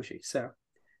Death to Smoochie. So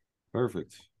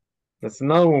perfect. That's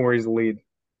another one where he's the lead.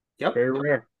 Yep. Very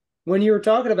rare. When you were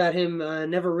talking about him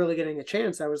never really getting a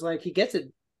chance, I was like, he gets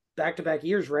it back-to-back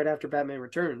years right after Batman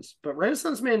Returns. But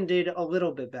Renaissance Man did a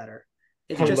little bit better.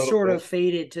 It just sort of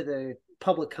faded to the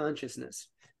public consciousness.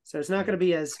 So it's not going to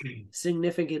be as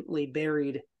significantly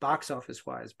buried box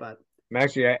office-wise. But I'm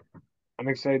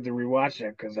excited to rewatch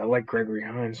that because I like Gregory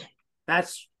Hines.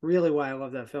 That's really why I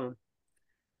love that film.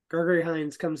 Gregory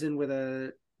Hines comes in with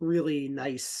a really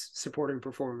nice supporting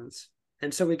performance.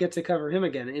 And so we get to cover him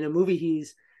again in a movie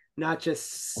he's not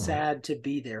just sad to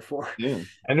be there for. Yeah.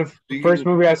 And the first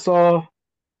movie I saw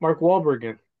Mark Wahlberg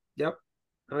in. Yep.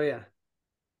 Oh yeah.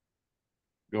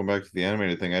 Going back to the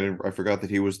animated thing, I forgot that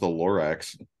he was the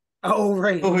Lorax. Oh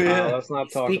right. Oh yeah. Let's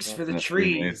not talk. Speaks for the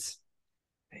trees.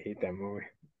 I hate that movie.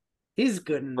 He's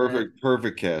good in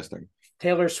perfect casting.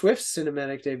 Taylor Swift's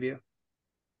cinematic debut.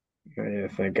 Yeah,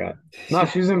 thank God. No,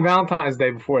 she was in Valentine's Day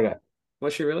before that.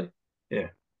 Was she really? Yeah.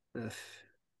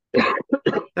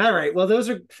 All right. Well, those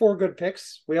are 4 good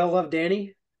picks. We all love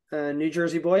Danny, New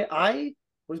Jersey boy. I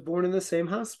was born in the same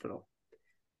hospital.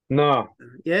 No.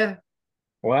 Yeah.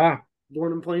 Wow.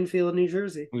 Born in Plainfield, New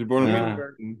Jersey. Was born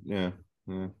in yeah.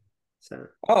 So.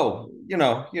 Oh,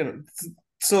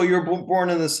 so you're born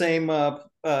in the same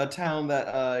town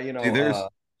that there's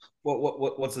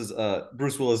what's his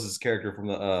Bruce Willis's character from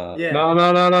the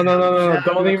No.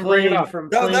 Don't even bring it up.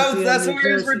 That's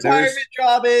where his retirement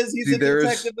job is. He's a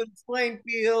detective in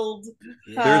Plainfield.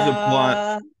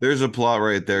 There's a plot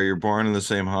right there. You're born in the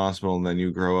same hospital and then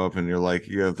you grow up and you're like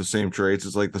you have the same traits.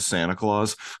 It's like the Santa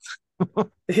Claus.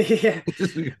 Yeah.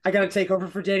 I gotta take over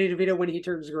for Danny DeVito when he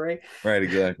turns gray. Right,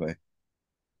 exactly.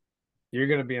 You're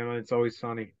gonna be on It's Always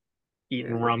Sunny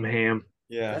eating rum ham.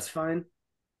 Yeah. That's fine.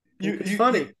 It's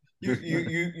funny.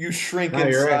 You shrink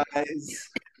in size. Right.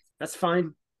 That's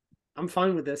fine. I'm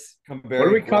fine with this. What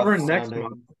are we covering next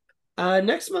month?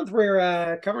 Next month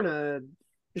we're covering a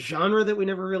genre that we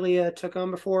never really took on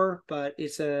before, but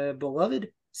it's a beloved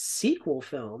sequel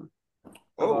film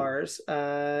of ours.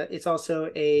 It's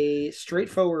also a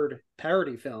straightforward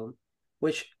parody film,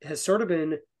 which has sort of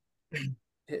been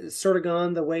has sort of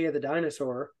gone the way of the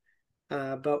dinosaur,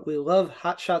 but we love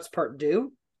Hot Shots Part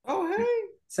 2. Oh, hey.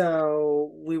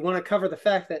 So we want to cover the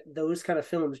fact that those kind of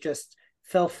films just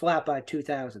fell flat by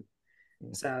 2000.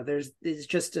 So it's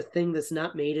just a thing that's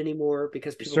not made anymore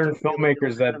because people certain don't really know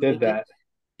filmmakers how that to did make that. it.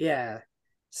 Yeah.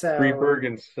 So Freeberg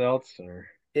and Seltzer.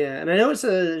 yeah, and I know it's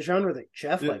a genre that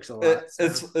Jeff likes a lot.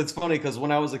 It's funny because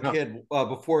when I was a kid,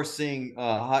 before seeing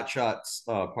Hot Shots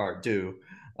Part 2,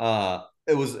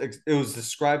 it was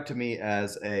described to me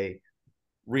as a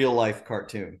real life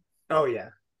cartoon. Oh yeah.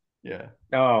 Yeah.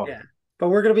 Oh yeah. But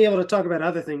we're gonna be able to talk about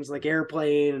other things like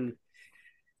Airplane and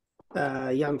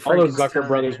Young all those Frankenstein. Zucker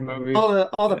Brothers movies. All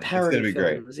the It's parody gonna be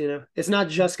great. films, you know. It's not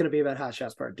just gonna be about Hot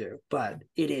Shots Part 2, but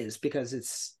it is because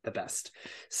it's the best.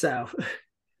 So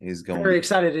He's going. very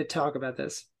excited to talk about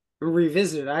this.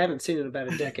 Revisit it. I haven't seen it in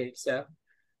about a decade, so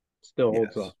Still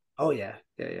holds up. oh yeah.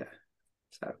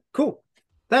 So cool.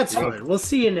 That's fine. We'll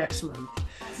see you next month.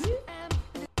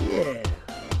 Yeah.